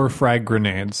 4 frag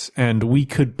grenades, and we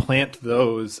could plant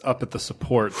those up at the supports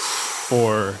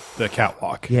for the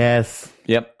catwalk. Yes.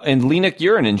 Yep. And Lenik,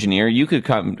 you're an engineer. You could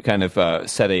kind of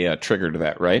set a trigger to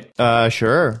that, right?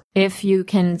 Sure. If you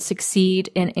can succeed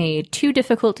in a 2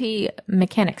 difficulty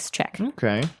mechanics check.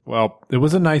 Okay. Well, it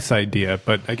was a nice idea,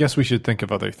 but I guess we should think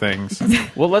of other things.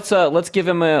 Well, let's give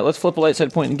him let's flip a light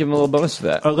side point and give him a little bonus to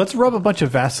that. Let's rub a bunch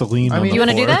of Vaseline on the You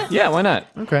want to do floor. that? Yeah, why not?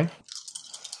 Okay.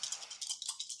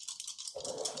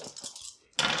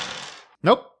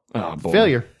 Nope. Oh, boy.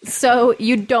 Failure. So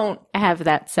you don't have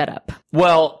that set up.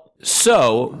 Well,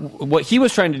 so what he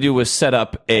was trying to do was set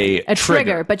up a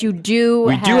trigger, but you do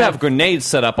We do have grenades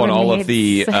set up on all of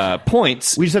the grenades.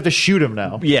 points. We just have to shoot him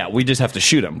now. Yeah, we just have to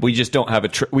shoot him. We just don't have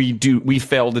we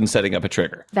failed in setting up a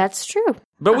trigger. That's true.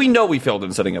 But we know we failed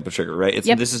in setting up a trigger, right?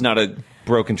 Yep. This is not a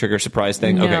broken trigger surprise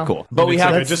thing. No. Okay, cool. But we It's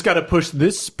like, have I just got to push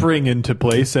this spring into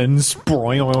place and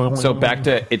so back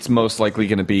to it's most likely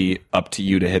going to be up to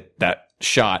you to hit that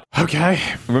shot. Okay.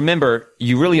 Remember,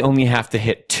 you really only have to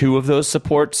hit 2 of those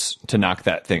supports to knock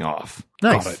that thing off.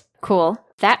 Nice. Got it. Cool.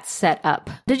 That's set up.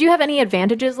 Did you have any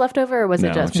advantages left over, or was it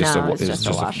No, just it's just no? It's it's just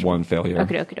a wash. one failure.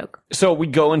 Okie doke. So we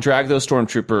go and drag those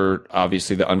stormtrooper,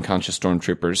 obviously the unconscious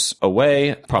stormtroopers,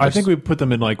 away. Probably I think we put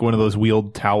them in like one of those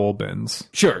wheeled towel bins.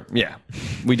 Sure, yeah.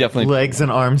 We definitely Legs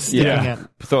and arms sticking out.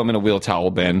 throw them in a wheel towel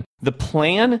bin. The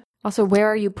plan, Also, where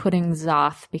are you putting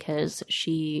Zoth? Because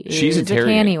she is she's a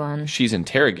interrogating. canny one. She's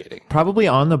interrogating. Probably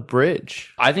on the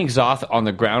bridge. I think Zoth on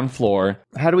the ground floor,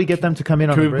 How do we get them to come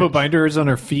in on Could the we bridge? put binders on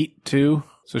her feet too?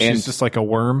 So And- she's just like a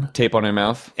worm. tape on her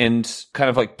mouth, and kind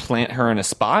of like plant her in a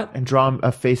spot. And draw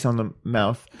a face on the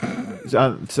mouth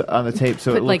on the tape,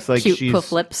 so Put, it looks like cute she's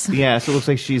poof lips. Yeah, so it looks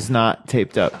like she's not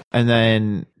taped up. And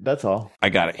then that's all. I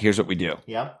got it. Here's what we do.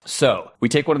 Yeah. So we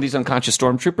take one of these unconscious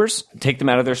stormtroopers, take them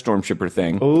out of their stormtrooper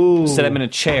thing, Ooh. set them in a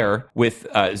chair with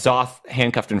Zoth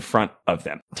handcuffed in front of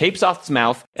them. Tape Zoth's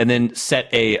mouth, and then set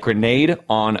a grenade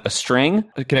on a string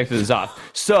connected to Zoth.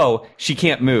 So she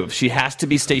can't move. She has to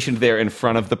be stationed there in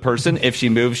front of the person. If she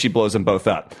moves, she blows them both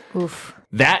up. Oof.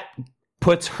 That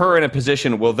puts her in a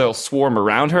position where they'll swarm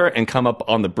around her and come up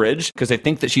on the bridge because they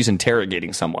think that she's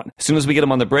interrogating someone. As soon as we get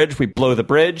them on the bridge, we blow the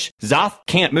bridge. Zoth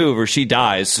can't move or she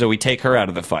dies, so we take her out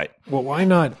of the fight. Well, why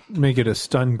not make it a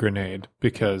stun grenade?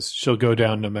 Because she'll go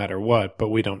down no matter what, but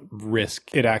we don't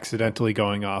risk it accidentally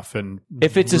going off and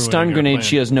If it's a ruining stun our grenade, plan.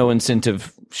 she has no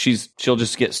incentive. She'll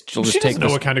just She take doesn't know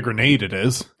this. what kind of grenade it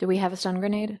is. Do we have a stun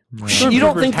grenade? You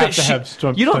don't think that she?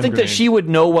 You don't think that she would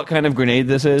know what kind of grenade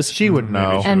this is? She would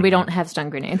know. And we don't have stun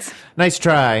grenades. Nice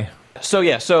try.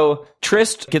 So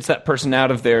Trist gets that person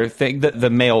out of their thing, the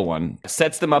male one,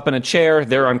 sets them up in a chair.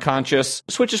 They're unconscious.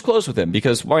 Switches clothes with him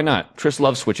because why not? Trist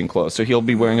loves switching clothes, so he'll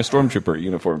be wearing a stormtrooper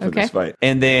uniform for this fight.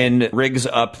 And then rigs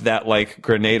up that like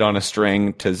grenade on a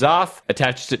string to Zoth,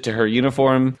 attaches it to her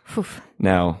uniform.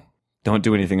 Now, don't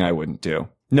do anything I wouldn't do.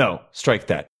 No, strike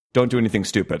that. Don't do anything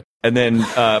stupid. And then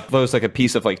blows like a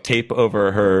piece of like tape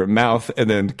over her mouth and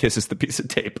then kisses the piece of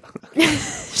tape.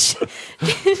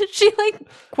 She like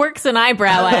quirks an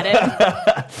eyebrow at it.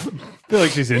 I feel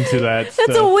like she's into that.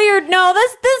 That's a weird. No,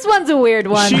 this one's a weird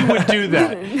one. She would do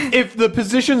that. If the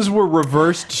positions were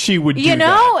reversed, she would do that. You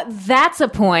know, that's a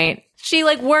point. She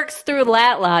like works through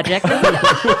that logic. Wow,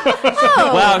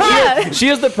 she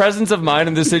has the presence of mind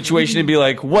in this situation to be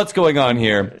like, what's going on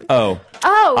here? I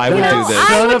would do this.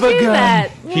 I would do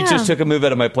that. He just took a move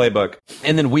out of my playbook.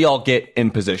 And then we all get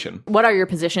in position. What are your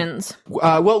positions?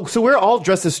 So we're all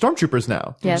dressed as stormtroopers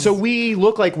now. Yes. So we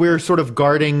look like we're sort of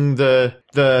guarding the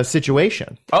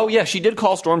situation. Oh yeah, she did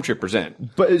call stormtroopers in.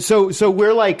 But so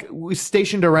we're like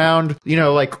stationed around,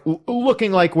 like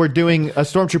looking like we're doing a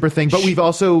stormtrooper thing, but we've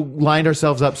also lined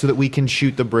ourselves up so that we can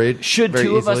shoot the bridge. Should very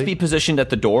two of us easily. be positioned at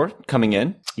the door coming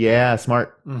in? Yeah,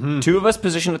 smart. Two of us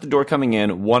positioned at the door coming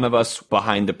in, one of us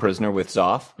behind the prisoner with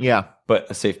Zoth, Yeah. but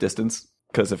a safe distance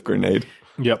because of grenade.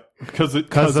 Yep.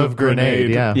 Because of grenade.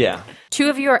 Yeah. Yeah. Two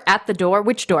of you are at the door.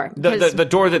 Which door? The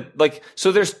door that like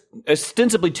so there's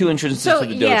ostensibly two entrances to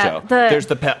the dojo. There's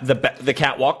the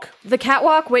catwalk. The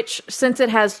catwalk, which since it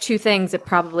has two things, it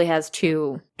probably has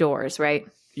two doors, right?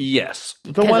 Yes.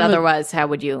 The Because one that- otherwise, how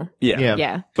would you? Yeah.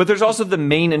 Yeah. But there's also the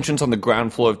main entrance on the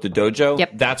ground floor of the dojo.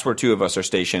 Yep. That's where two of us are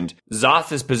stationed.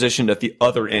 Zoth is positioned at the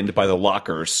other end by the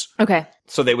lockers. Okay.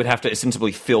 So they would have to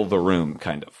ostensibly fill the room,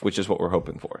 kind of, which is what we're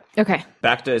hoping for. Okay.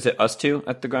 Back to, is it us two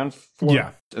at the ground floor?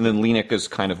 Yeah. And then Lenik is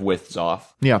kind of with Zoth.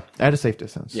 Yeah, at a safe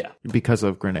distance. Yeah. Because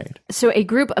of grenade. So a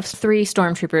group of 3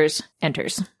 stormtroopers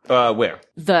enters Where?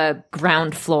 the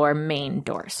ground floor main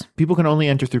doors. People can only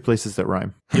enter through places that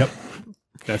rhyme. Yep.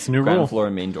 That's a new Ground rule. floor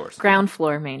and main doors. Ground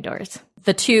floor main doors.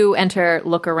 The 2 enter,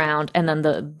 look around, and then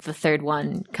the third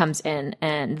one comes in,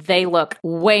 and they look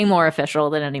way more official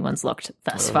than anyone's looked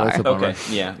thus far. that's a bummer.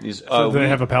 Okay, yeah. These, Do they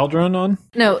have a Paldron on?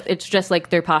 No, it's just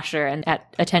like their posture and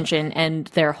at attention, and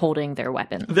they're holding their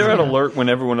weapons. they're at alert when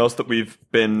everyone else that we've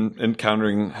been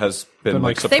encountering has been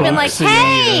like like, They've been like, Seeing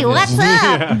Hey, what's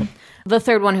up? the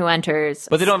third one who enters,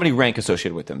 But they don't have any rank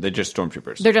associated with them. They're just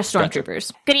stormtroopers. they're just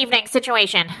stormtroopers. Good evening.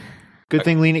 Situation. Good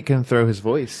thing Lenik can throw his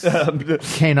voice.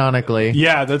 Canonically.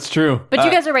 Yeah, that's true. But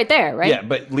you guys are right there, right? Yeah,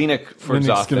 but Lenik for Then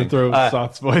he's Zoth. going to thing. throw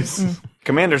Zoth's voice.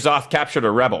 Commander Zoth captured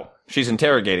a rebel. She's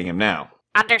interrogating him now.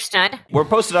 Understood. We're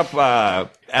posted up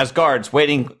as guards,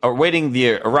 waiting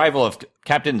the arrival of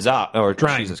Captain Zoth, or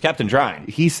Drine. Jesus, Captain Drine.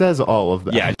 He says all of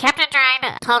that. Yeah, Captain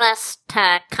Drine told us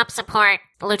to come support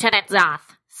Lieutenant Zoth,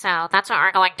 so that's what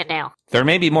we're going to do. there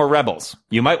may be more rebels.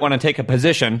 You might want to take a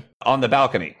position on the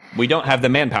balcony. We don't have the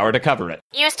manpower to cover it.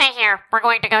 You stay here. We're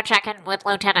going to go check in with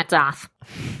Lieutenant Zoth.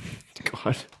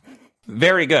 God.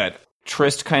 Very good.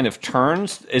 Trist kind of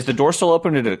turns. Is the door still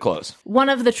open or did it close? One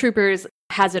of the troopers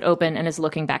has it open and is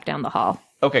looking back down the hall.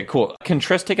 Okay, cool. Can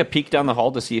Trist take a peek down the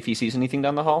hall to see if he sees anything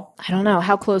down the hall? I don't know.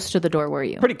 How close to the door were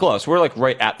you? Pretty close. We're like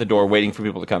right at the door waiting for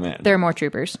people to come in. There are more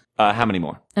troopers. How many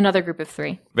more? Another group of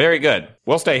 3. Very good.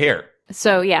 We'll stay here.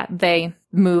 So, yeah, they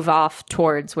move off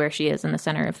towards where she is in the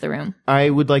center of the room. I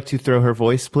would like to throw her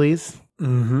voice, please.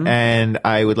 Mm-hmm. And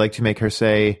I would like to make her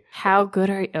say, How good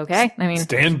are you? Okay. I mean,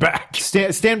 Stand back.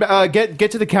 stand back,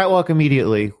 get to the catwalk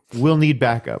immediately. We'll need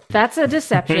backup. that's a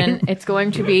deception. It's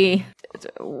going to be.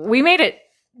 We made it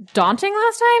daunting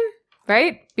last time,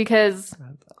 right? Because,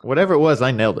 Whatever it was, I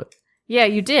nailed it. yeah,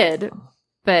 you did.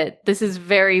 But this is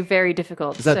very, very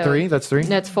difficult. Is that 3? That's 3?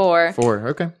 That's 4. 4.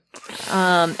 Okay.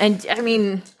 And I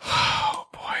mean, Oh,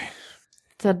 boy.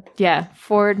 so, yeah,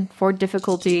 4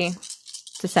 difficulty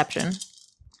deception.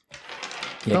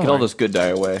 Yeah, get all this good die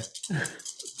away.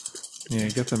 Yeah,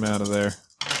 get them out of there.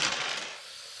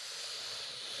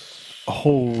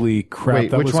 Holy crap,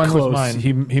 Wait, that which was one was close. mine?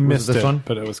 He Was it missed this it, one?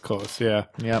 but it was close, yeah.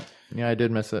 Yep. Yeah, I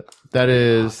did miss it. That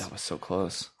is That was so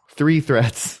close. 3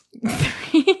 threats.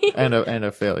 and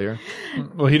a failure.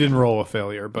 Well, he didn't roll a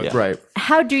failure, but Yeah. Right.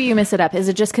 How do you miss it up? Is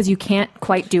it just because you can't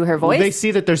quite do her voice? They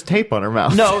see that there's tape on her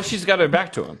mouth. No, she's got her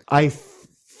back to him. I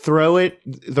throw it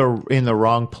in the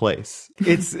wrong place.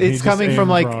 It's just coming from aimed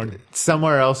like wrong.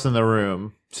 somewhere else in the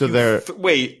room. So they're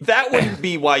Wait, that wouldn't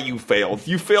be why you failed.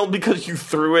 You failed because you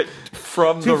threw it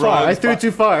from the too far. wrong I threw it spot.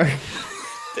 too far.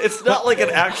 It's not like an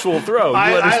actual throw. You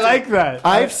I understand? like that.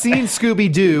 I've seen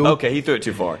Scooby Doo. Okay, he threw it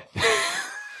too far.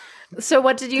 So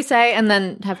what did you say? And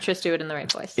then have Triss do it in the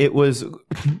right voice. It was,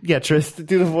 yeah, Triss,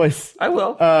 do the voice. I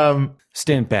will.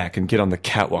 Stand back and get on the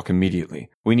catwalk immediately.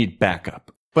 We need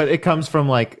backup. But it comes from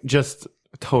like just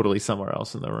totally somewhere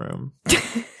else in the room.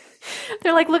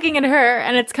 They're like looking at her,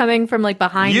 and it's coming from like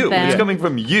behind You. them. It's coming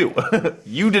from you.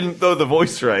 You didn't throw the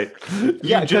voice right.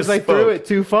 Yeah, because I threw it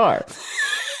too far.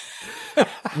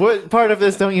 What part of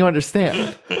this don't you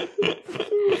understand?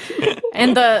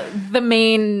 And the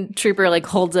main trooper like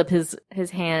holds up his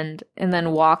hand and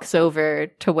then walks over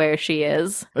to where she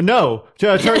is. No,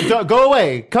 go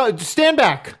away. Stand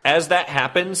back. As that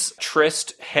happens,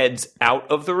 Trist heads out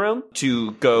of the room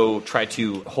to go try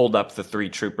to hold up the 3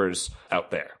 troopers out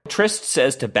there. Trist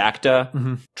says to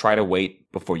Bacta, try to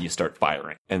wait before you start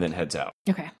firing, and then heads out.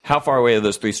 Okay. How far away are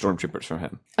those 3 stormtroopers from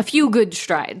him? A few good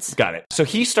strides. Got it. So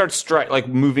he starts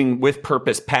moving with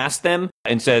purpose past them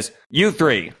and says, "You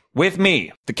 3, with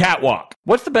me, the catwalk."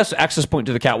 What's the best access point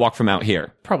to the catwalk from out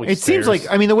here? Probably It seems like,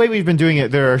 I mean, the way we've been doing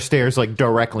it, there are stairs like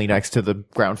directly next to the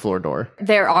ground floor door.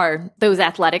 There are those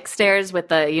athletic stairs with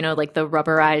the, like the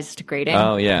rubberized grating.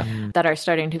 Oh, yeah. That are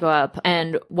starting to go up.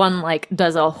 And one like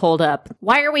does a hold up.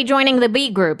 Why are we joining the B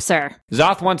group, sir?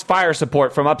 Zoth wants fire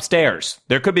support from upstairs.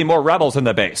 There could be more rebels in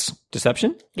the base.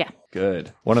 Deception? Yeah.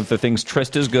 Good. One of the things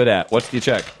Trist is good at. What's the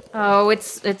check? Oh,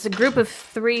 it's a group of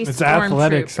 3 it's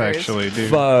athletics, stormtroopers. actually, dude.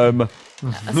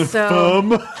 So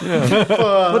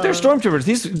But they're stormtroopers.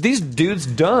 These dudes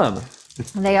dumb.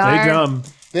 they are. They dumb.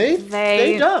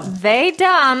 They dumb. They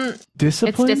dumb.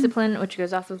 Discipline? It's discipline, which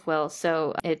goes off of will.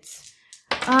 So it's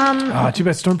Too bad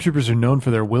stormtroopers are known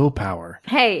for their willpower.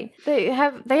 hey, they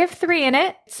have 3 in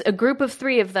it. It's a group of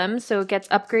 3 of them, so it gets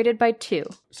upgraded by 2.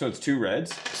 So it's 2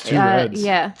 reds? It's 2 reds.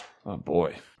 Yeah. Oh,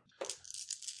 boy.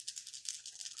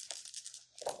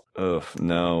 Ugh,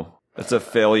 no. That's a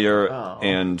failure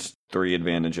and 3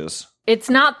 advantages. It's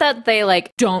not that they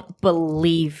like don't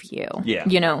believe you. Yeah.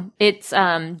 It's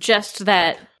just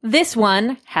that this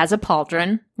one has a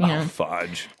pauldron,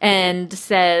 Fudge. and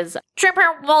says,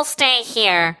 Trooper, we'll stay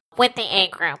here with the A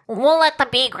group. We'll let the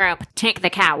B group take the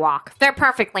catwalk. They're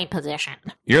perfectly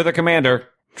positioned. You're the commander.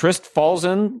 Trist falls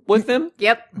in with them?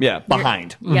 "Yep, Yeah,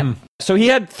 behind. yep, So he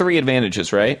had 3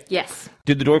 advantages, right? yes."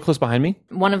 Did the door close behind me?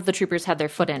 One of the troopers had their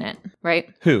foot in it, right?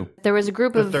 Who? There was a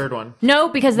group of third one. No,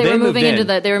 because they They were moved moving into in.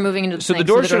 the So thing, the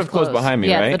door door's should have closed behind me,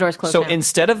 yeah, right? the door's closed So now.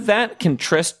 instead of that, can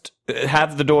Trist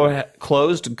have the door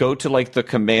closed, go to like the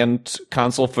command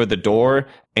console for the door,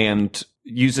 and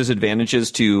use his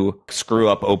advantages to screw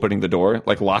up opening the door,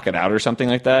 like lock it out or something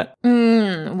like that?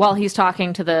 While he's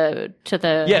talking to the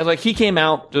Yeah, like he came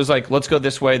out, it was like, let's go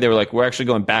this way. They were like, we're actually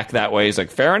going back that way. He's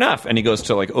like, fair enough. And he goes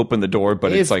to like open the door,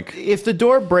 but it's like, if the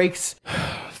door breaks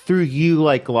through you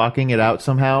like locking it out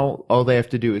somehow, all they have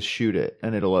to do is shoot it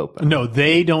and it'll open. No,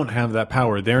 they don't have that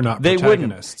power. They're not they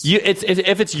protagonists. wouldn't.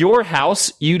 If it's your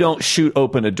house, you don't shoot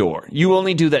open a door. You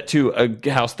only do that to a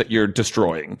house that you're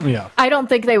destroying. Yeah. I don't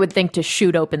think they would think to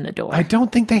shoot open the door. I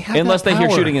don't think they have Unless that they hear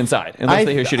power. shooting inside. Unless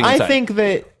they hear shooting inside. I think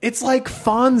that It's like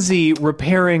Fonzie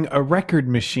repairing a record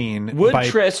machine Would by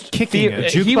Trist kicking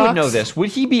it. he would Jukebox? know this. Would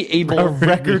he be able A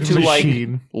record to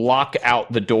machine. like lock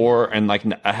out the door and like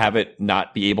have it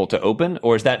not be able to open,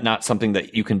 or is that not something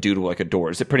that you can do to like a door?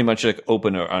 Is it pretty much like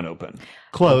open or unopen?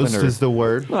 closed Open or- is the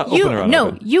word. Well, open or No,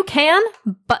 unopen? you can,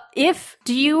 but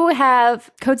do you have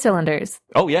code cylinders?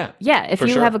 Oh yeah, Yeah, if For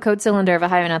you sure. have a code cylinder of a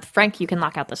high enough Frank, you can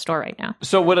lock out the store right now.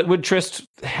 So would Trist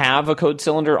have a code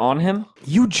cylinder on him?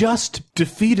 You just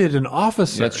defeated an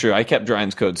officer. That's true. I kept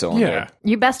Dryan's code cylinder. Yeah.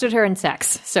 You bested her in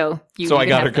sex, so you. So I can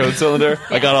got her have that. code cylinder.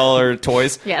 I got all her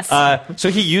toys. Yes. So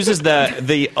he uses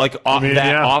the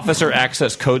yeah. officer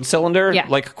access code cylinder Yeah.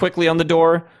 like quickly on the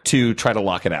door to try to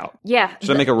lock it out. Yeah.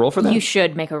 Should I make a roll for that? You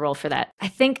should make a roll for that. I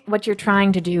think what you're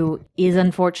trying to do is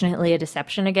unfortunately a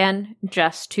deception again,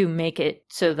 just to make it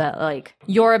so that like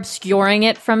you're obscuring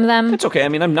it from them. It's okay. I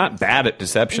mean, I'm not bad at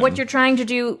deception. What you're trying to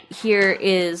do here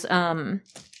is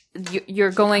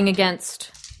you're going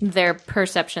against their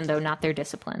perception though, not their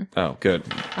discipline. Oh, good.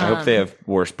 I hope they have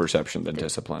worse perception than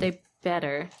discipline. They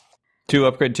better. 2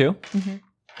 upgrade 2? Mm-hmm.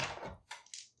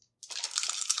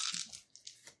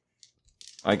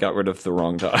 I got rid of the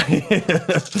wrong die.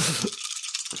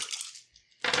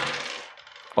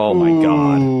 Oh my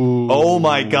god. Oh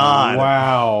my god.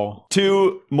 Wow.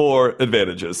 2 more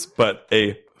advantages, but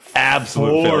a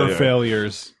absolute 4 failure.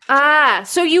 failures. Ah,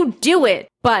 so you do it,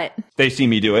 but They see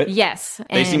me do it. yes.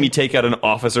 They see and- me take out an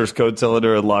officer's code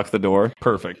cylinder and lock the door.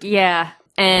 Perfect. Yeah.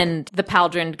 And the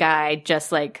Pauldron guy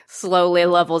just like slowly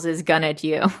levels his gun at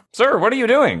you. Sir, what are you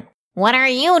doing? What are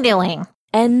you doing?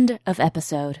 End of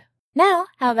episode. Now,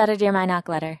 how about a Dear Minoc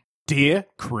letter? Dear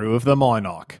crew of the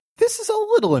Minoc, This is a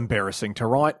little embarrassing to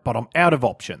write, but I'm out of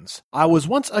options. I was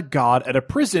once a guard at a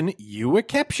prison you were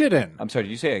captured in. I'm sorry, did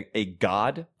you say a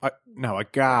god? No, a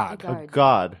guard. A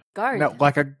god. Guard. No,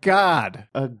 like a guard.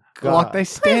 A god. Like they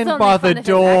stand don't by make fun the of his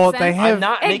door. accent. They have. I'm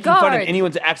not A making fun of guard.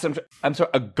 anyone's accent. I'm sorry,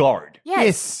 a guard.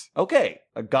 Yes. Okay,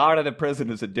 a guard at a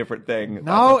prison is a different thing.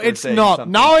 No, it's not.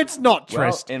 No, it's not, Well,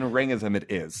 Trist. in Ringism it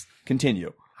is.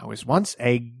 Continue. I was once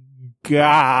a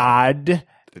guard Didn't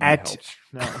at. help.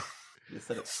 No. You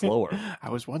said it slower. I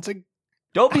was once a.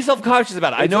 Don't be self-conscious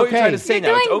about it. I It's know what okay. you're trying to say You're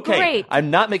now. It's doing okay. great.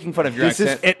 I'm not making fun of your This is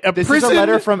accent. At a This prison. is a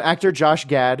letter from actor Josh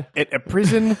Gad. At a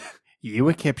prison you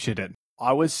were captured in.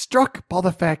 I was struck by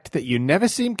the fact that you never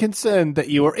seemed concerned that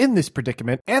you were in this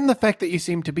predicament and the fact that you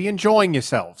seemed to be enjoying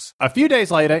yourselves. A few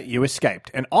days later, you escaped,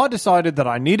 and I decided that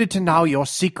I needed to know your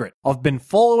secret. I've been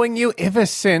following you ever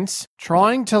since,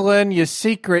 trying to learn your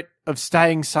secret of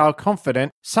staying so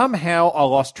confident. Somehow I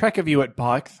lost track of you at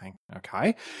bike.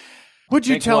 Okay. Would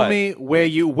you Think tell what? me where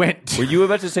you went? Were you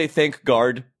about to say thank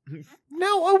guard?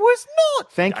 No, I was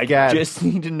not. Thank I Gad. just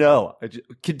need to know.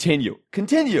 Continue.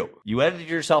 Continue. You edited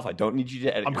yourself. I don't need you to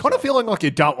edit I'm yourself. kind of feeling like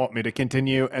you don't want me to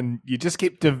continue, and you just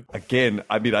keep Again,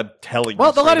 I mean, I'm telling you.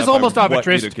 Well, the straight letter's up, almost I over, want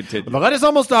you Trist. to continue. The letter's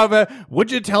almost over.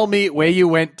 Would you tell me where you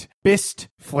went best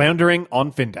floundering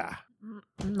on Findar?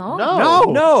 No.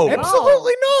 No.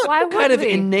 Absolutely not. Why What would kind of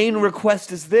we? inane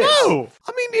request is this? No.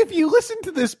 I mean, if you listen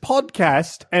to this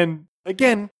podcast, and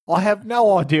again, I have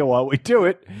no idea why we do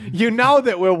it, you know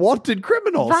that we're wanted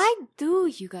criminals. Why do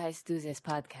you guys do this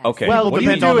podcast? Okay. Well, what do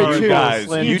depends you on do the it rules, guys?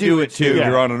 Lynn. You do it too. Yeah.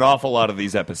 You're on an awful lot of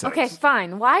these episodes. Okay,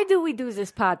 fine. Why do we do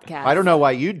this podcast? I don't know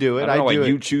why you do I it. don't know why do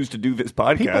you it. choose to do this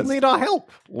podcast. People need our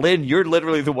help. Lynn, you're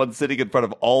literally the one sitting in front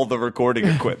of all the recording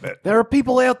equipment. There are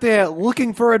people out there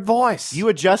looking for advice. You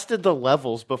adjusted the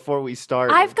levels before we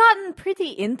started. I've gotten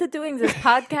pretty into doing this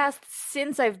podcast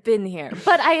since I've been here,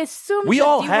 but I assumed We that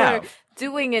all you have. were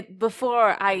doing it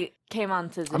before I came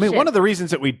onto the I mean, ship. one of the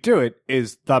reasons that we do it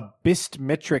is the best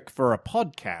metric for a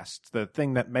podcast. The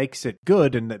thing that makes it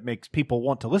good and that makes people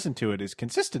want to listen to it is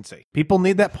consistency. People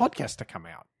need that podcast to come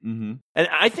out. Mm-hmm. And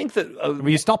I think that When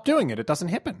you stop doing it, it doesn't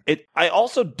happen. I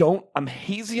also don't. I'm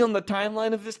hazy on the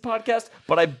timeline of this podcast,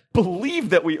 but I believe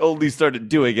that we only started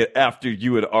doing it after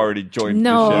you had already joined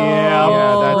No. the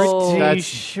show.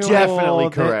 that's definitely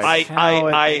correct.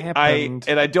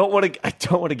 And I don't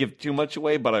want to give too much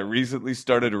away, but I recently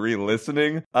started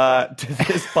re-listening to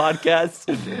this podcast.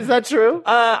 Is that true?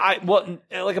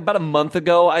 Like about a month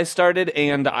ago, I started,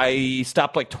 and I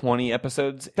stopped like 20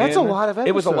 episodes. That's in. a lot of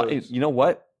It was a lot. episodes. You know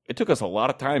what? It took us a lot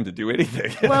of time to do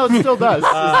anything. Well, it still does. Is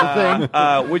the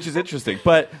thing. Which is interesting.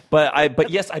 But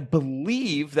yes, I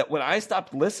believe that when I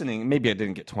stopped listening, maybe I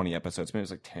didn't get 20 episodes, maybe it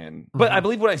was like 10. But I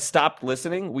believe when I stopped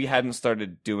listening, we hadn't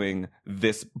started doing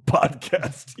this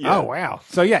podcast yet. Oh, wow.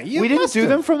 So, yeah, you We didn't must do have.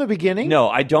 them from the beginning. No,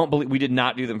 I don't believe we did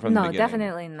not do them from the No, beginning.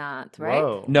 definitely not, right?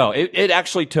 Whoa. No, it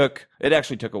actually took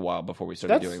a while before we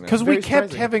started That's doing this. Because we Very kept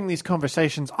surprising. having these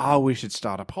conversations. Oh, we should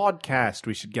start a podcast.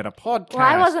 We should get a podcast. Well,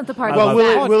 I wasn't the part I of Well, love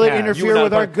that. will it podcasts. You interfere were not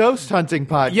with a our part- ghost hunting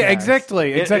podcast? Yeah,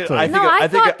 exactly. Exactly. I No, I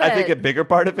think thought I think a that- bigger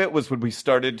part of it was when we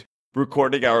started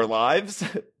recording our lives,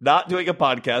 not doing a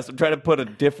podcast. I'm trying to put a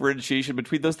differentiation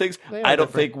between those things. They are I don't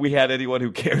different. think we had anyone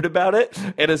who cared about it.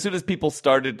 And as soon as people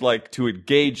started like to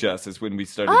engage us is when we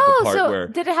started Oh, the part so where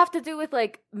did it have to do with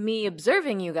like me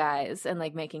observing you guys and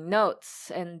like making notes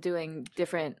and doing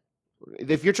different?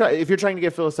 If you're trying to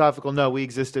get philosophical, no, we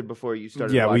existed before you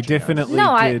started. Yeah, we watching us. definitely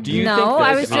No, I- did. do you No, think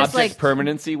I there's was just, object like-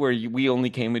 permanency where we only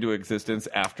came into existence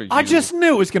after you I just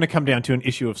knew it was going to come down to an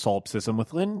issue of solipsism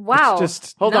with Lynn. Wow. It's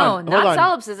just Hold no, on, not hold on.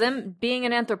 solipsism. Being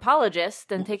an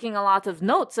anthropologist and taking a lot of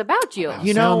notes about you.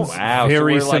 You know, sounds Wow, so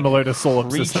very we're like similar to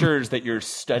solipsism. creatures that you're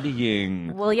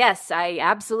studying. Well, yes, I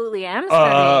absolutely am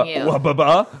studying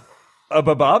you. A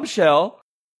bombshell.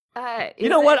 You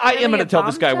know what? I am going to tell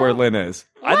this guy where Lynn is.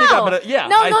 I think I'm No. going to. Yeah,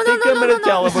 No, I no, think no, I'm no, going to no,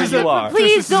 tell no. him where This is you a- are.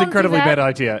 please This is don't an incredibly do that. bad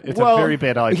idea. It's well, a very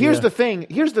bad idea. Here's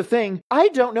the thing. I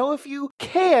don't know if you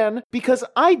can because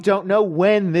I don't know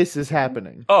when this is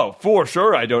happening. Oh, for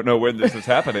sure. I don't know when this is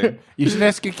happening. You should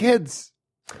ask your kids.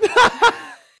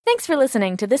 Thanks for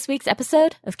listening to this week's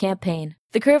episode of Campaign.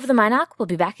 The crew of the Minoc will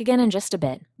be back again in just a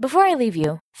bit. Before I leave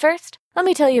you, first, let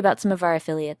me tell you about some of our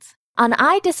affiliates. On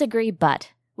I Disagree But,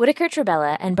 Whitaker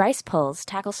Trebella and Bryce Pulls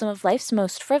tackle some of life's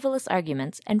most frivolous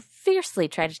arguments and fiercely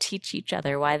try to teach each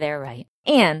other why they're right.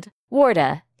 And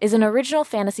Warda is an original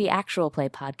fantasy actual play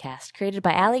podcast created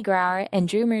by Ali Grauer and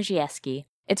Drew Mirziewski.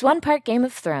 It's 1 part Game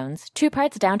of Thrones, 2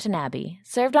 parts Downton Abbey,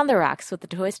 served on the rocks with the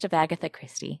twist of Agatha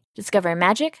Christie. Discover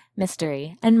magic,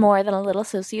 mystery, and more than a little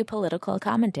socio-political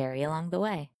commentary along the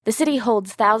way. The city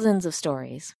holds thousands of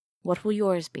stories. What will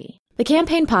yours be? The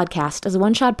Campaign Podcast is a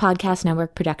One Shot Podcast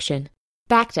Network production.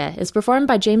 Bacta is performed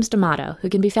by James D'Amato, who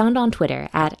can be found on Twitter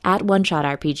at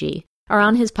OneShotRPG, or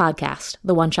on his podcast,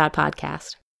 The One Shot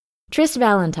Podcast. Trist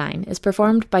Valentine is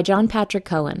performed by John Patrick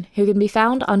Cohen, who can be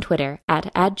found on Twitter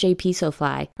at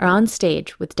JPSoFly, or on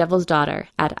stage with Devil's Daughter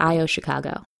at IO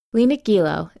Lenik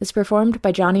Gilo is performed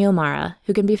by Johnny O'Mara,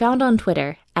 who can be found on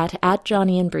Twitter at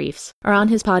JohnnyInBriefs, or on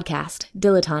his podcast,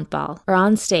 Dilettante Ball, or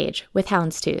on stage with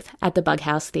Houndstooth at the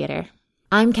Bughouse Theater.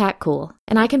 I'm Kat Cool,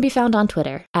 and I can be found on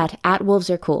Twitter at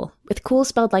 @WolvesAreCool, with cool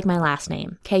spelled like my last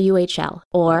name, KUHL,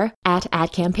 or at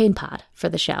 @CampaignPod for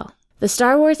the show. The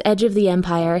Star Wars Edge of the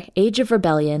Empire, Age of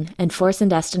Rebellion, and Force and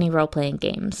Destiny role-playing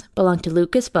games belong to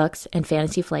Lucas Books and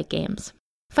Fantasy Flight Games.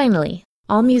 Finally,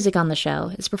 all music on the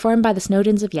show is performed by the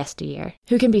Snowdens of Yesteryear,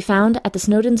 who can be found at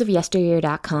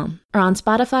thesnowdensofyesteryear.com, or on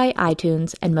Spotify,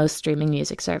 iTunes, and most streaming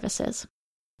music services.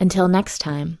 Until next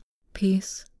time,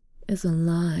 peace is a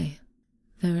lie.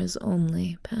 There is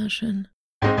only passion.